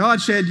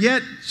 God said,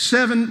 yet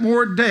 7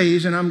 more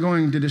days and I'm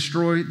going to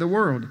destroy the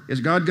world.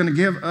 Is God going to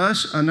give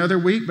us another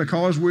week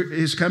because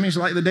his coming is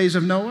like the days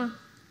of Noah?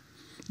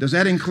 Does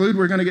that include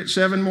we're going to get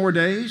 7 more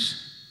days?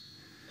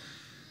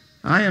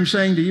 I am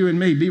saying to you and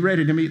me, be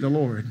ready to meet the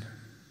Lord.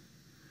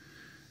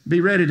 Be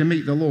ready to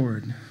meet the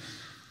Lord.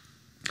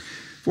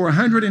 For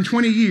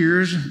 120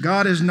 years,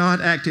 God has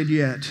not acted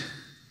yet.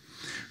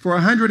 For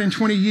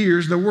 120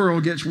 years, the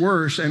world gets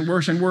worse and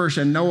worse and worse,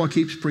 and Noah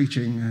keeps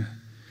preaching.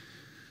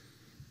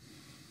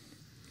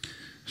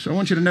 So I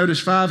want you to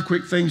notice 5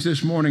 quick things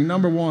this morning.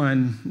 Number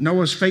 1,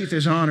 Noah's faith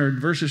is honored,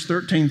 verses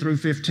 13 through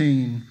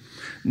 15.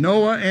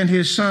 Noah and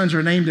his sons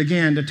are named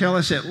again to tell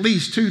us at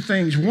least 2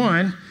 things.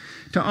 1,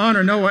 to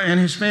honor Noah and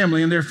his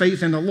family and their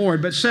faith in the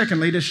Lord. But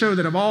secondly, to show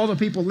that of all the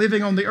people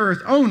living on the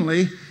earth,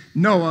 only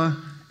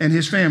Noah and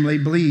his family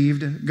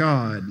believed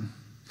God.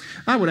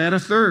 I would add a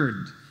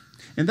third,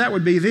 and that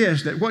would be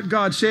this, that what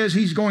God says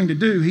he's going to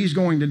do, he's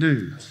going to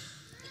do.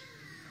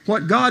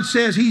 What God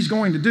says he's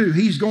going to do,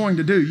 he's going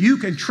to do. You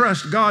can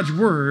trust God's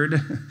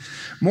word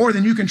more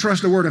than you can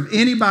trust the word of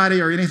anybody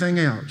or anything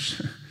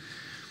else.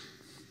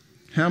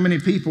 How many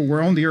people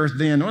were on the earth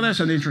then? Well, that's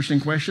an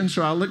interesting question.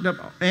 So I looked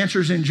up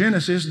answers in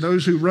Genesis,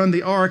 those who run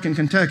the ark in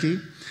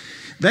Kentucky.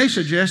 They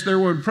suggest there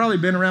would have probably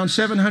been around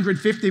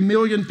 750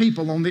 million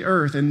people on the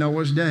earth in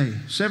Noah's day.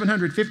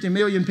 750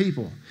 million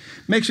people.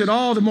 Makes it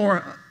all the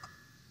more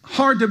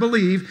hard to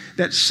believe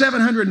that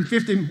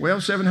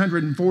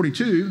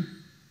 742,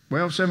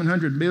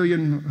 700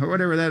 million,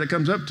 whatever that it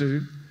comes up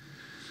to.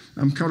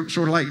 I'm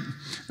sort of like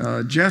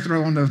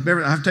Jethro on the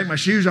Beverly. I have to take my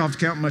shoes off to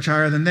count much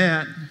higher than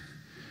that.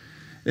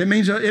 It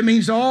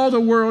means all the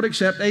world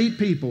except 8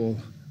 people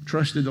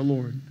trusted the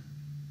Lord.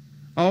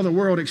 All the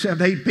world except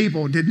 8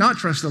 people did not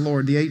trust the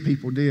Lord. The 8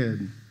 people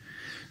did.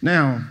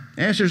 Now,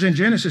 Answers in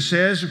Genesis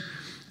says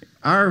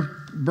our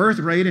birth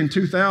rate in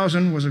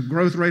 2000 was a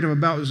growth rate of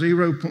about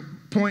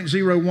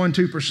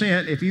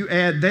 0.012%. If you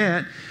add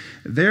that,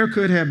 there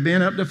could have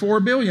been up to 4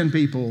 billion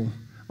people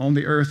on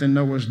the earth in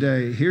Noah's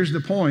day. Here's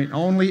the point.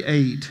 Only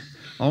 8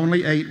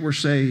 were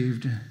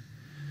saved.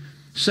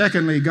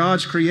 Secondly,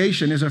 God's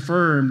creation is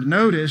affirmed.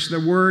 Notice the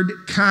word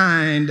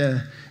kind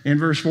in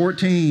verse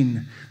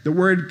 14. The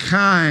word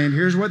kind,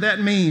 here's what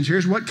that means.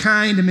 Here's what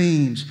kind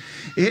means.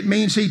 It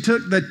means he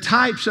took the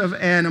types of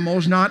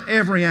animals, not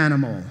every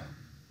animal.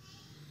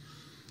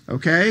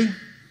 Okay?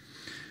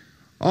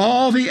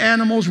 All the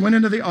animals went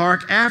into the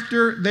ark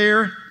after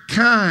their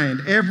kind.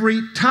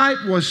 Every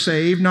type was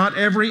saved, not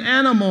every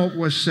animal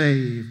was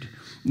saved.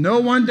 No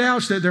one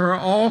doubts that there are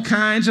all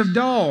kinds of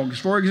dogs.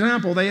 For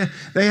example, they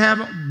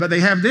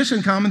have this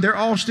in common, they're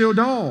all still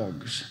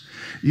dogs.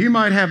 You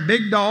might have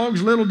big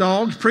dogs, little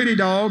dogs, pretty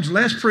dogs,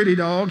 less pretty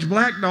dogs,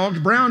 black dogs,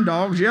 brown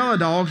dogs, yellow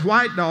dogs,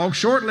 white dogs,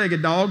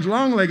 short-legged dogs,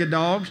 long-legged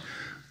dogs,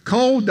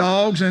 cold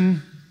dogs,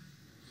 and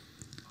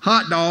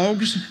hot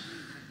dogs.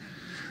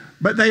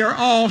 But they are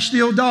all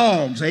still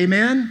dogs,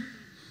 amen?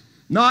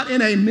 Not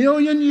in a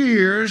million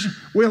years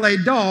will a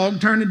dog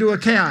turn into a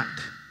cat.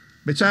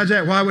 Besides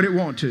that, why would it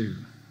want to?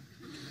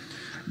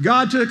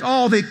 God took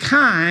all the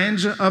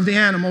kinds of the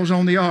animals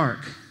on the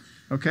ark,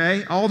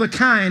 okay? All the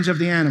kinds of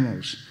the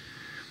animals.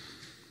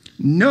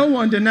 No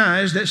one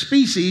denies that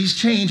species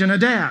change and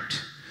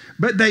adapt,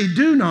 but they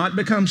do not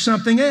become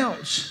something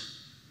else.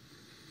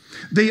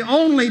 The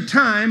only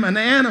time an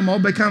animal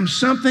becomes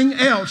something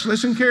else,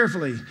 listen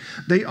carefully,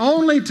 the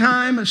only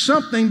time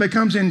something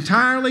becomes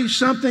entirely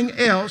something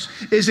else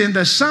is in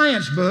the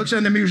science books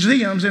and the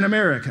museums in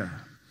America.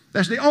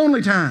 That's the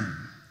only time.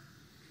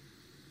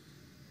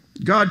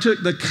 God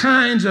took the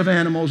kinds of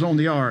animals on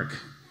the ark.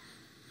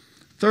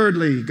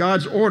 Thirdly,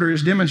 God's order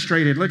is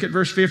demonstrated. Look at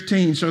verse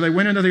 15. So they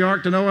went into the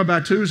ark to Noah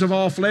by twos of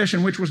all flesh,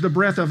 in which was the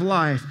breath of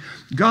life.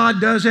 God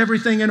does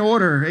everything in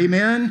order.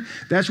 Amen?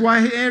 That's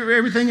why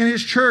everything in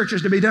His church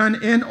is to be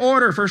done in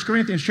order. 1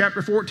 Corinthians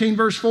chapter 14,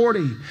 verse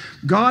 40.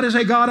 God is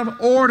a God of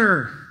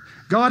order.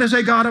 God is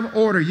a God of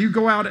order. You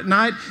go out at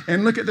night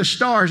and look at the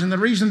stars, and the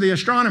reason the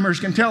astronomers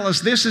can tell us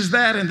this is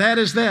that and that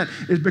is that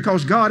is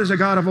because God is a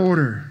God of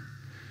order.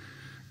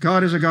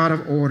 God is a God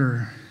of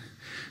order.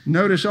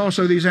 Notice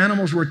also these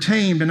animals were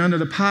tamed and under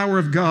the power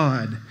of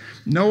God.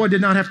 Noah did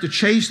not have to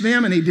chase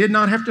them, and he did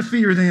not have to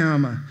fear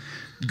them.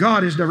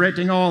 God is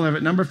directing all of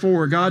it. Number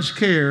 4, God's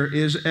care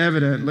is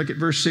evident. Look at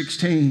verse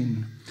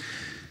 16.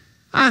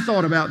 I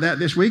thought about that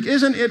this week.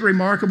 Isn't it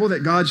remarkable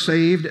that God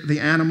saved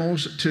the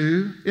animals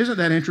too? Isn't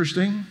that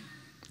interesting?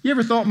 You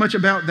ever thought much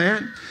about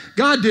that?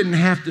 God didn't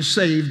have to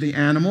save the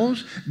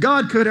animals.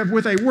 God could have,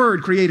 with a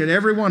word, created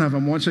every one of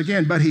them once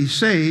again, but He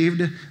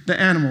saved the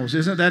animals.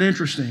 Isn't that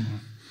interesting?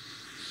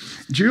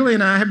 Julie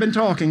and I have been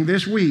talking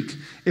this week.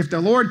 If the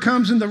Lord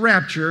comes in the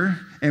rapture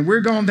and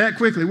we're gone that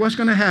quickly, what's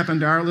going to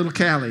happen to our little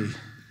Callie?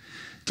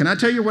 Can I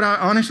tell you what I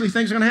honestly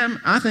think is going to happen?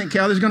 I think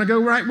Callie's going to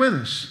go right with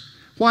us.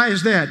 Why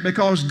is that?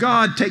 Because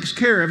God takes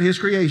care of His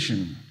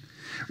creation.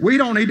 We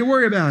don't need to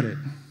worry about it.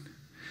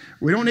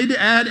 We don't need to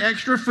add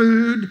extra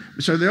food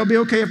so they'll be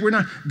okay if we're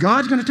not.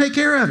 God's going to take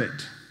care of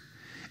it.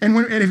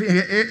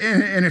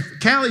 And if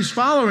Callie's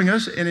following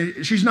us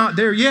and she's not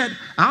there yet,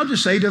 I'll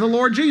just say to the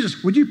Lord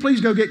Jesus, would you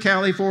please go get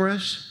Callie for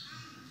us?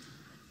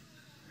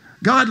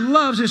 God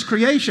loves His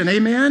creation,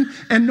 amen?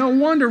 And no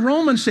wonder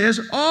Romans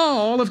says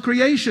all of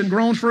creation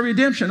groans for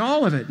redemption,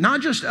 all of it. Not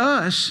just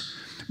us,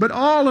 but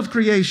all of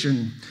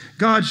creation.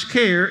 God's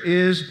care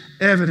is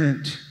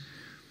evident.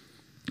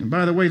 And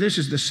by the way, this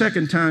is the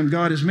second time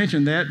God has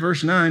mentioned that.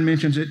 Verse 9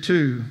 mentions it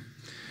too.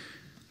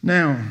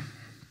 Now,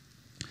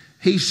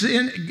 He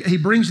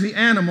brings the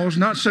animals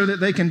not so that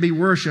they can be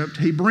worshiped.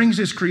 He brings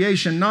His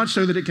creation not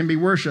so that it can be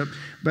worshiped,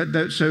 but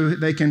so that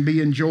they can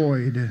be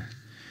enjoyed.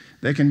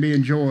 They can be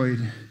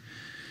enjoyed.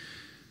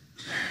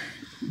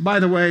 By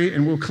the way,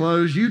 and we'll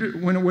close,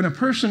 when a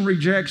person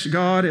rejects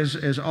God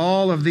as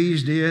all of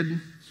these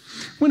did,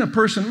 when a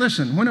person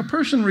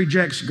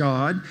rejects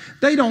God,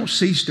 they don't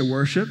cease to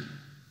worship.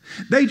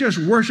 They just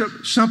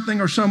worship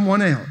something or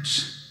someone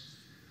else.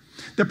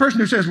 The person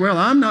who says, well,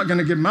 I'm not going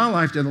to give my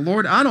life to the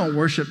Lord, I don't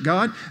worship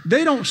God,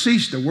 they don't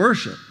cease to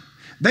worship.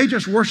 They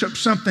just worship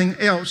something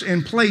else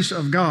in place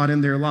of God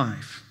in their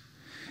life.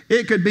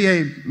 It could be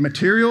a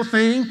material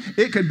thing.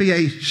 It could be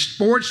a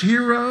sports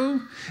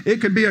hero. It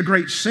could be a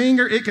great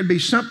singer. It could be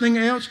something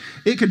else.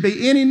 It could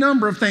be any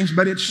number of things,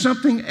 but it's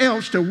something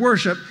else to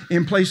worship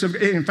in place of,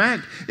 in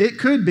fact, it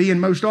could be, and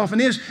most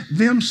often is,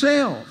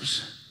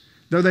 themselves,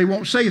 though they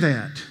won't say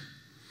that.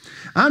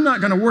 I'm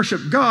not going to worship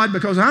God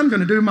because I'm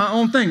going to do my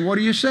own thing. What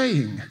are you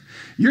saying?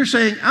 You're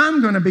saying,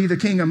 I'm going to be the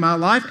king of my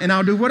life and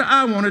I'll do what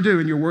I want to do,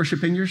 and you're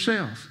worshiping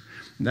yourself.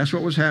 And that's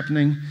what was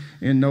happening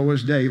in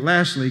Noah's day.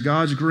 Lastly,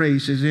 God's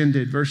grace is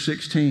ended. Verse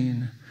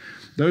 16.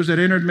 Those that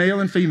entered, male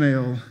and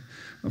female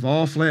of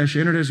all flesh,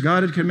 entered as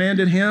God had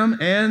commanded him,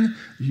 and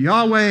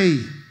Yahweh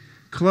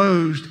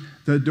closed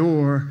the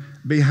door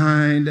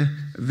behind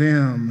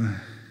them.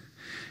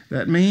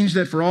 That means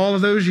that for all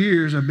of those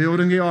years of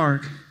building the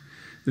ark,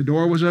 the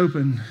door was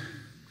open.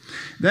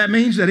 That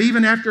means that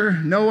even after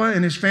Noah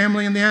and his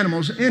family and the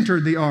animals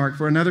entered the ark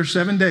for another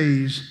 7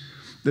 days,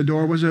 the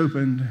door was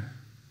opened.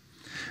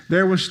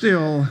 There was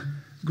still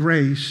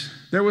grace.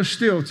 There was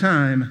still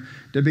time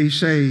to be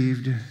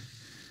saved.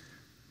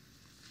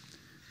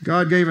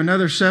 God gave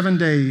another 7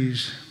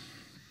 days.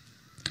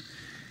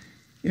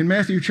 In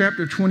Matthew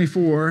chapter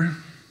 24,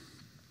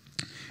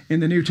 in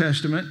the New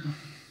Testament,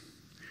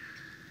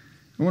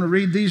 I want to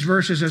read these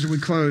verses as we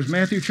close.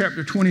 Matthew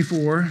chapter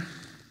 24.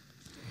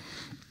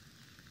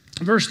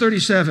 Verse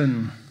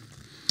 37,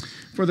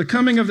 for the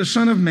coming of the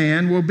Son of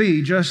Man will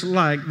be just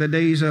like the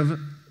days of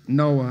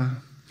Noah.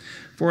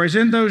 For as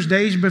in those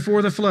days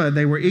before the flood,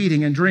 they were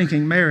eating and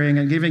drinking, marrying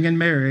and giving in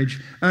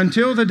marriage,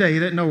 until the day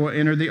that Noah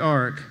entered the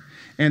ark.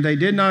 And they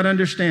did not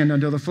understand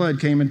until the flood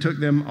came and took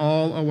them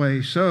all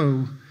away.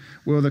 So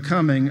will the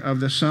coming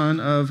of the Son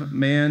of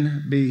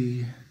Man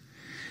be.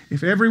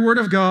 If every word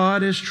of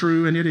God is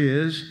true, and it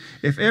is,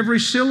 if every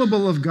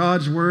syllable of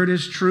God's word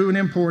is true and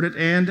important,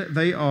 and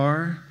they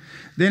are,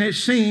 then it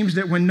seems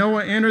that when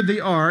Noah entered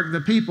the ark,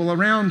 the people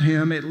around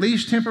him, at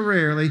least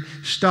temporarily,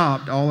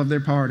 stopped all of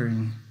their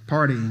partying,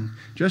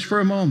 just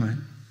for a moment.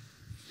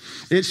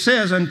 It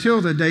says,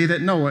 until the day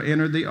that Noah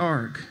entered the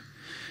ark.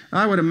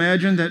 I would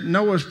imagine that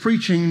Noah's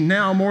preaching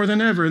now more than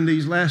ever in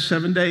these last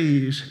 7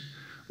 days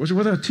was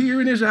with a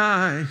tear in his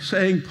eye,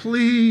 saying,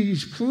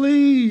 please,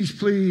 please,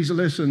 please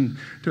listen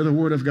to the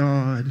word of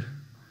God.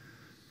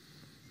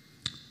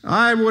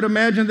 I would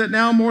imagine that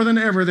now more than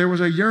ever there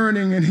was a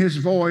yearning in his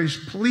voice,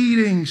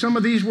 pleading. Some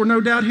of these were no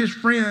doubt his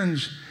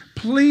friends,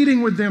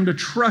 pleading with them to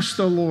trust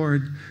the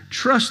Lord,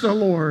 trust the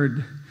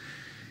Lord.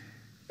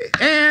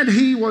 And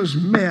he was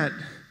met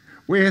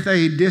with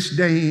a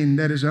disdain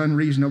that is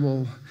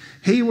unreasonable.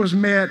 He was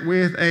met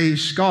with a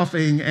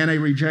scoffing and a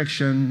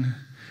rejection.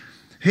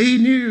 He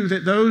knew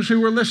that those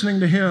who were listening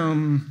to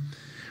him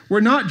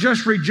were not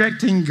just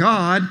rejecting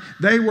God,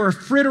 they were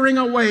frittering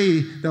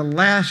away the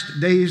last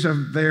days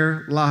of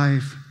their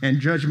life, and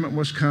judgment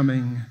was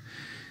coming.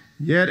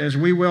 Yet, as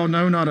we well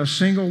know, not a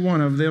single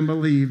one of them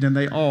believed, and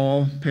they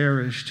all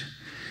perished.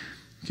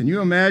 Can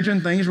you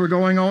imagine things were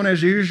going on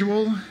as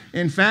usual?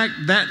 In fact,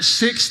 that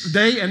 6th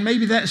day and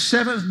maybe that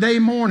 7th day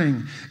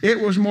morning, it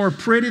was more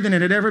pretty than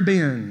it had ever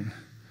been.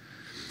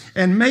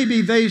 And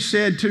maybe they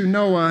said to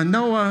Noah,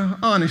 Noah,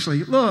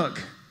 honestly,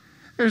 look,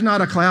 there's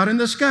not a cloud in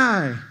the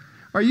sky.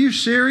 Are you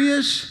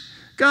serious?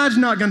 God's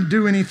not going to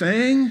do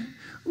anything.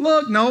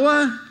 Look,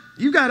 Noah,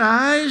 you got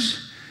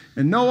eyes.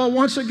 And Noah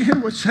once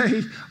again would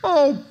say,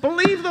 oh,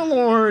 believe the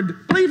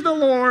Lord, believe the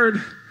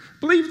Lord,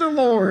 believe the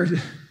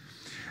Lord.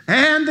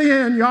 And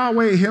then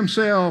Yahweh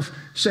himself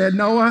said,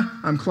 Noah,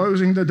 I'm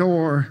closing the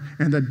door.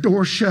 And the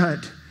door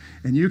shut.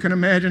 And you can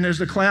imagine as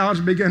the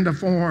clouds began to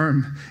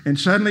form, and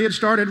suddenly it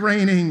started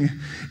raining,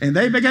 and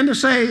they began to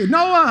say,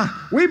 Noah,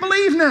 we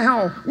believe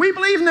now,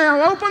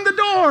 open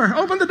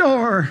the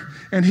door.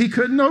 And he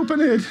couldn't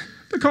open it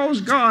because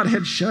God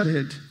had shut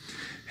it.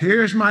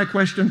 Here's my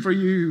question for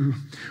you.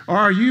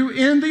 Are you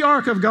in the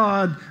ark of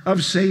God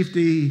of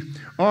safety?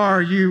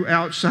 Are you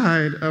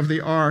outside of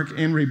the ark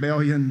in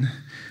rebellion?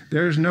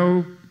 There's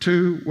no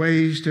two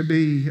ways to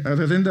be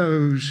other than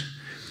those.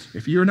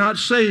 If you're not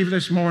saved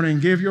this morning,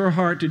 give your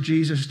heart to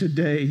Jesus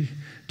today.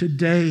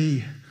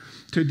 Today.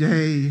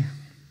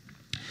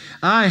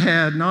 I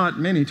had not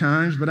many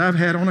times, but I've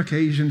had on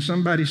occasion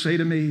somebody say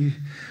to me,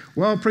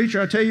 well,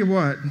 preacher, I tell you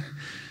what.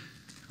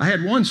 I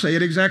had one say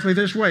it exactly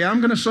this way. I'm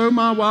going to sow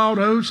my wild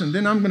oats, and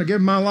then I'm going to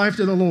give my life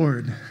to the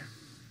Lord.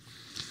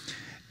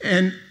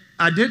 And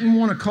I didn't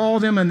want to call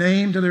them a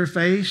name to their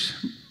face,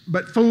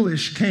 but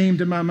foolish came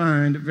to my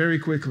mind very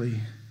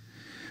quickly.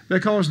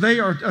 Because they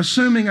are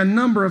assuming a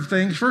number of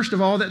things. First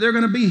of all, that they're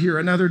going to be here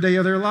another day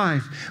of their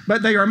life.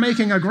 But they are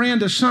making a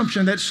grand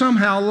assumption that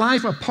somehow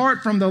life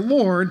apart from the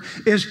Lord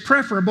is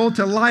preferable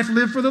to life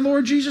lived for the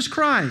Lord Jesus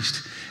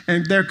Christ.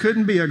 And there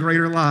couldn't be a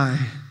greater lie.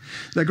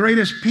 The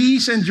greatest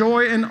peace and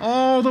joy in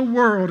all the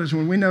world is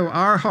when we know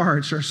our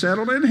hearts are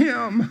settled in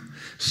Him.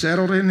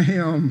 Settled in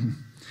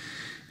Him.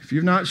 If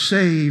you've not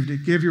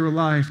saved, give your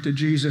life to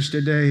Jesus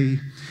today.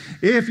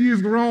 If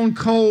you've grown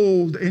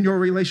cold in your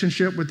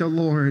relationship with the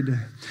Lord,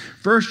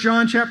 1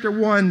 John chapter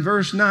 1,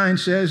 verse 9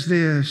 says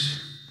this,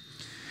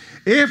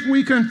 if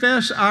we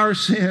confess our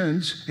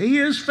sins, He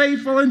is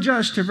faithful and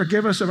just to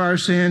forgive us of our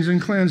sins and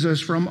cleanse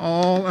us from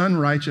all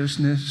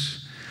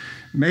unrighteousness.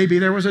 Maybe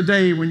there was a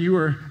day when you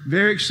were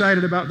very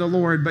excited about the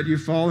Lord, but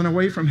you've fallen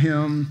away from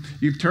Him.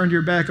 You've turned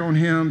your back on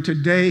Him.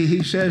 Today,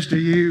 He says to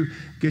you,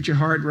 get your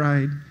heart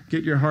right.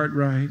 Get your heart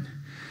right.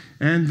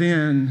 And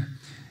then,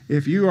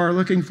 if you are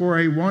looking for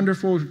a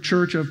wonderful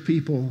church of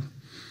people,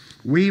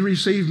 we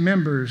receive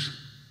members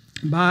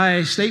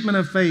by statement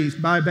of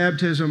faith, by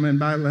baptism, and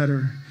by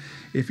letter.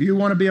 If you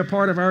want to be a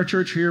part of our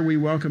church here, we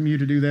welcome you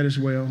to do that as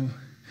well.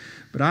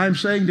 But I'm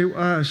saying to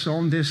us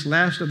on this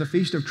last of the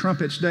Feast of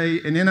Trumpets Day,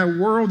 and in a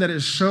world that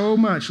is so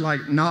much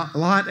like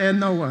Lot and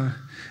Noah,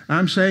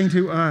 I'm saying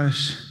to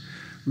us,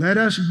 let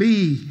us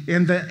be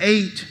in the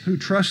 8 who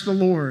trust the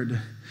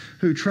Lord,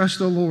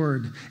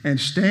 and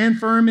stand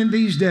firm in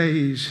these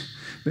days,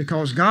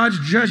 because God's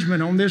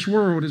judgment on this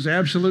world is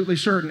absolutely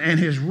certain, and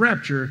His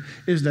rapture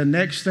is the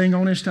next thing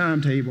on His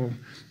timetable.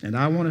 And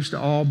I want us to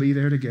all be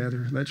there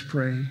together. Let's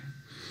pray.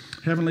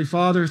 Heavenly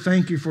Father,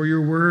 thank You for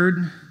Your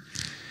word.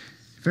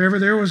 If ever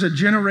there was a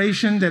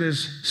generation that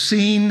has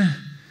seen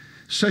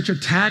such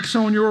attacks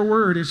on Your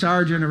word, it's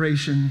our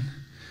generation.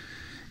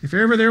 If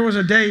ever there was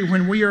a day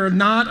when we are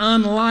not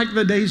unlike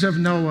the days of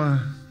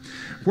Noah,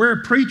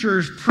 where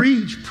preachers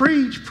preach,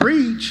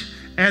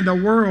 and the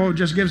world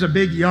just gives a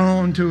big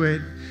yawn to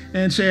it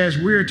and says,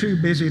 we're too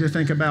busy to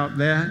think about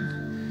that.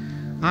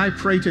 I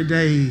pray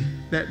today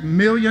that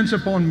millions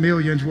upon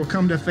millions will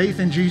come to faith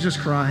in Jesus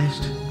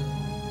Christ.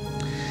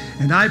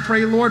 And I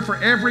pray, Lord, for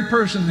every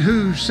person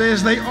who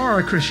says they are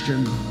a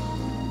Christian,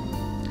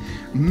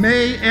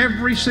 may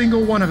every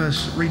single one of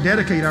us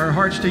rededicate our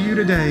hearts to you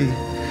today,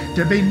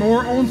 to be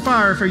more on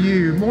fire for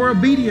you, more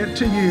obedient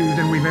to you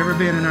than we've ever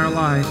been in our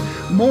life,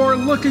 more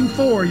looking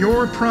for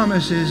your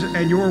promises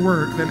and your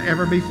work than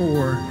ever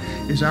before,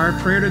 is our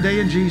prayer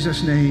today in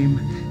Jesus' name.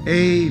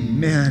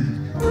 Amen.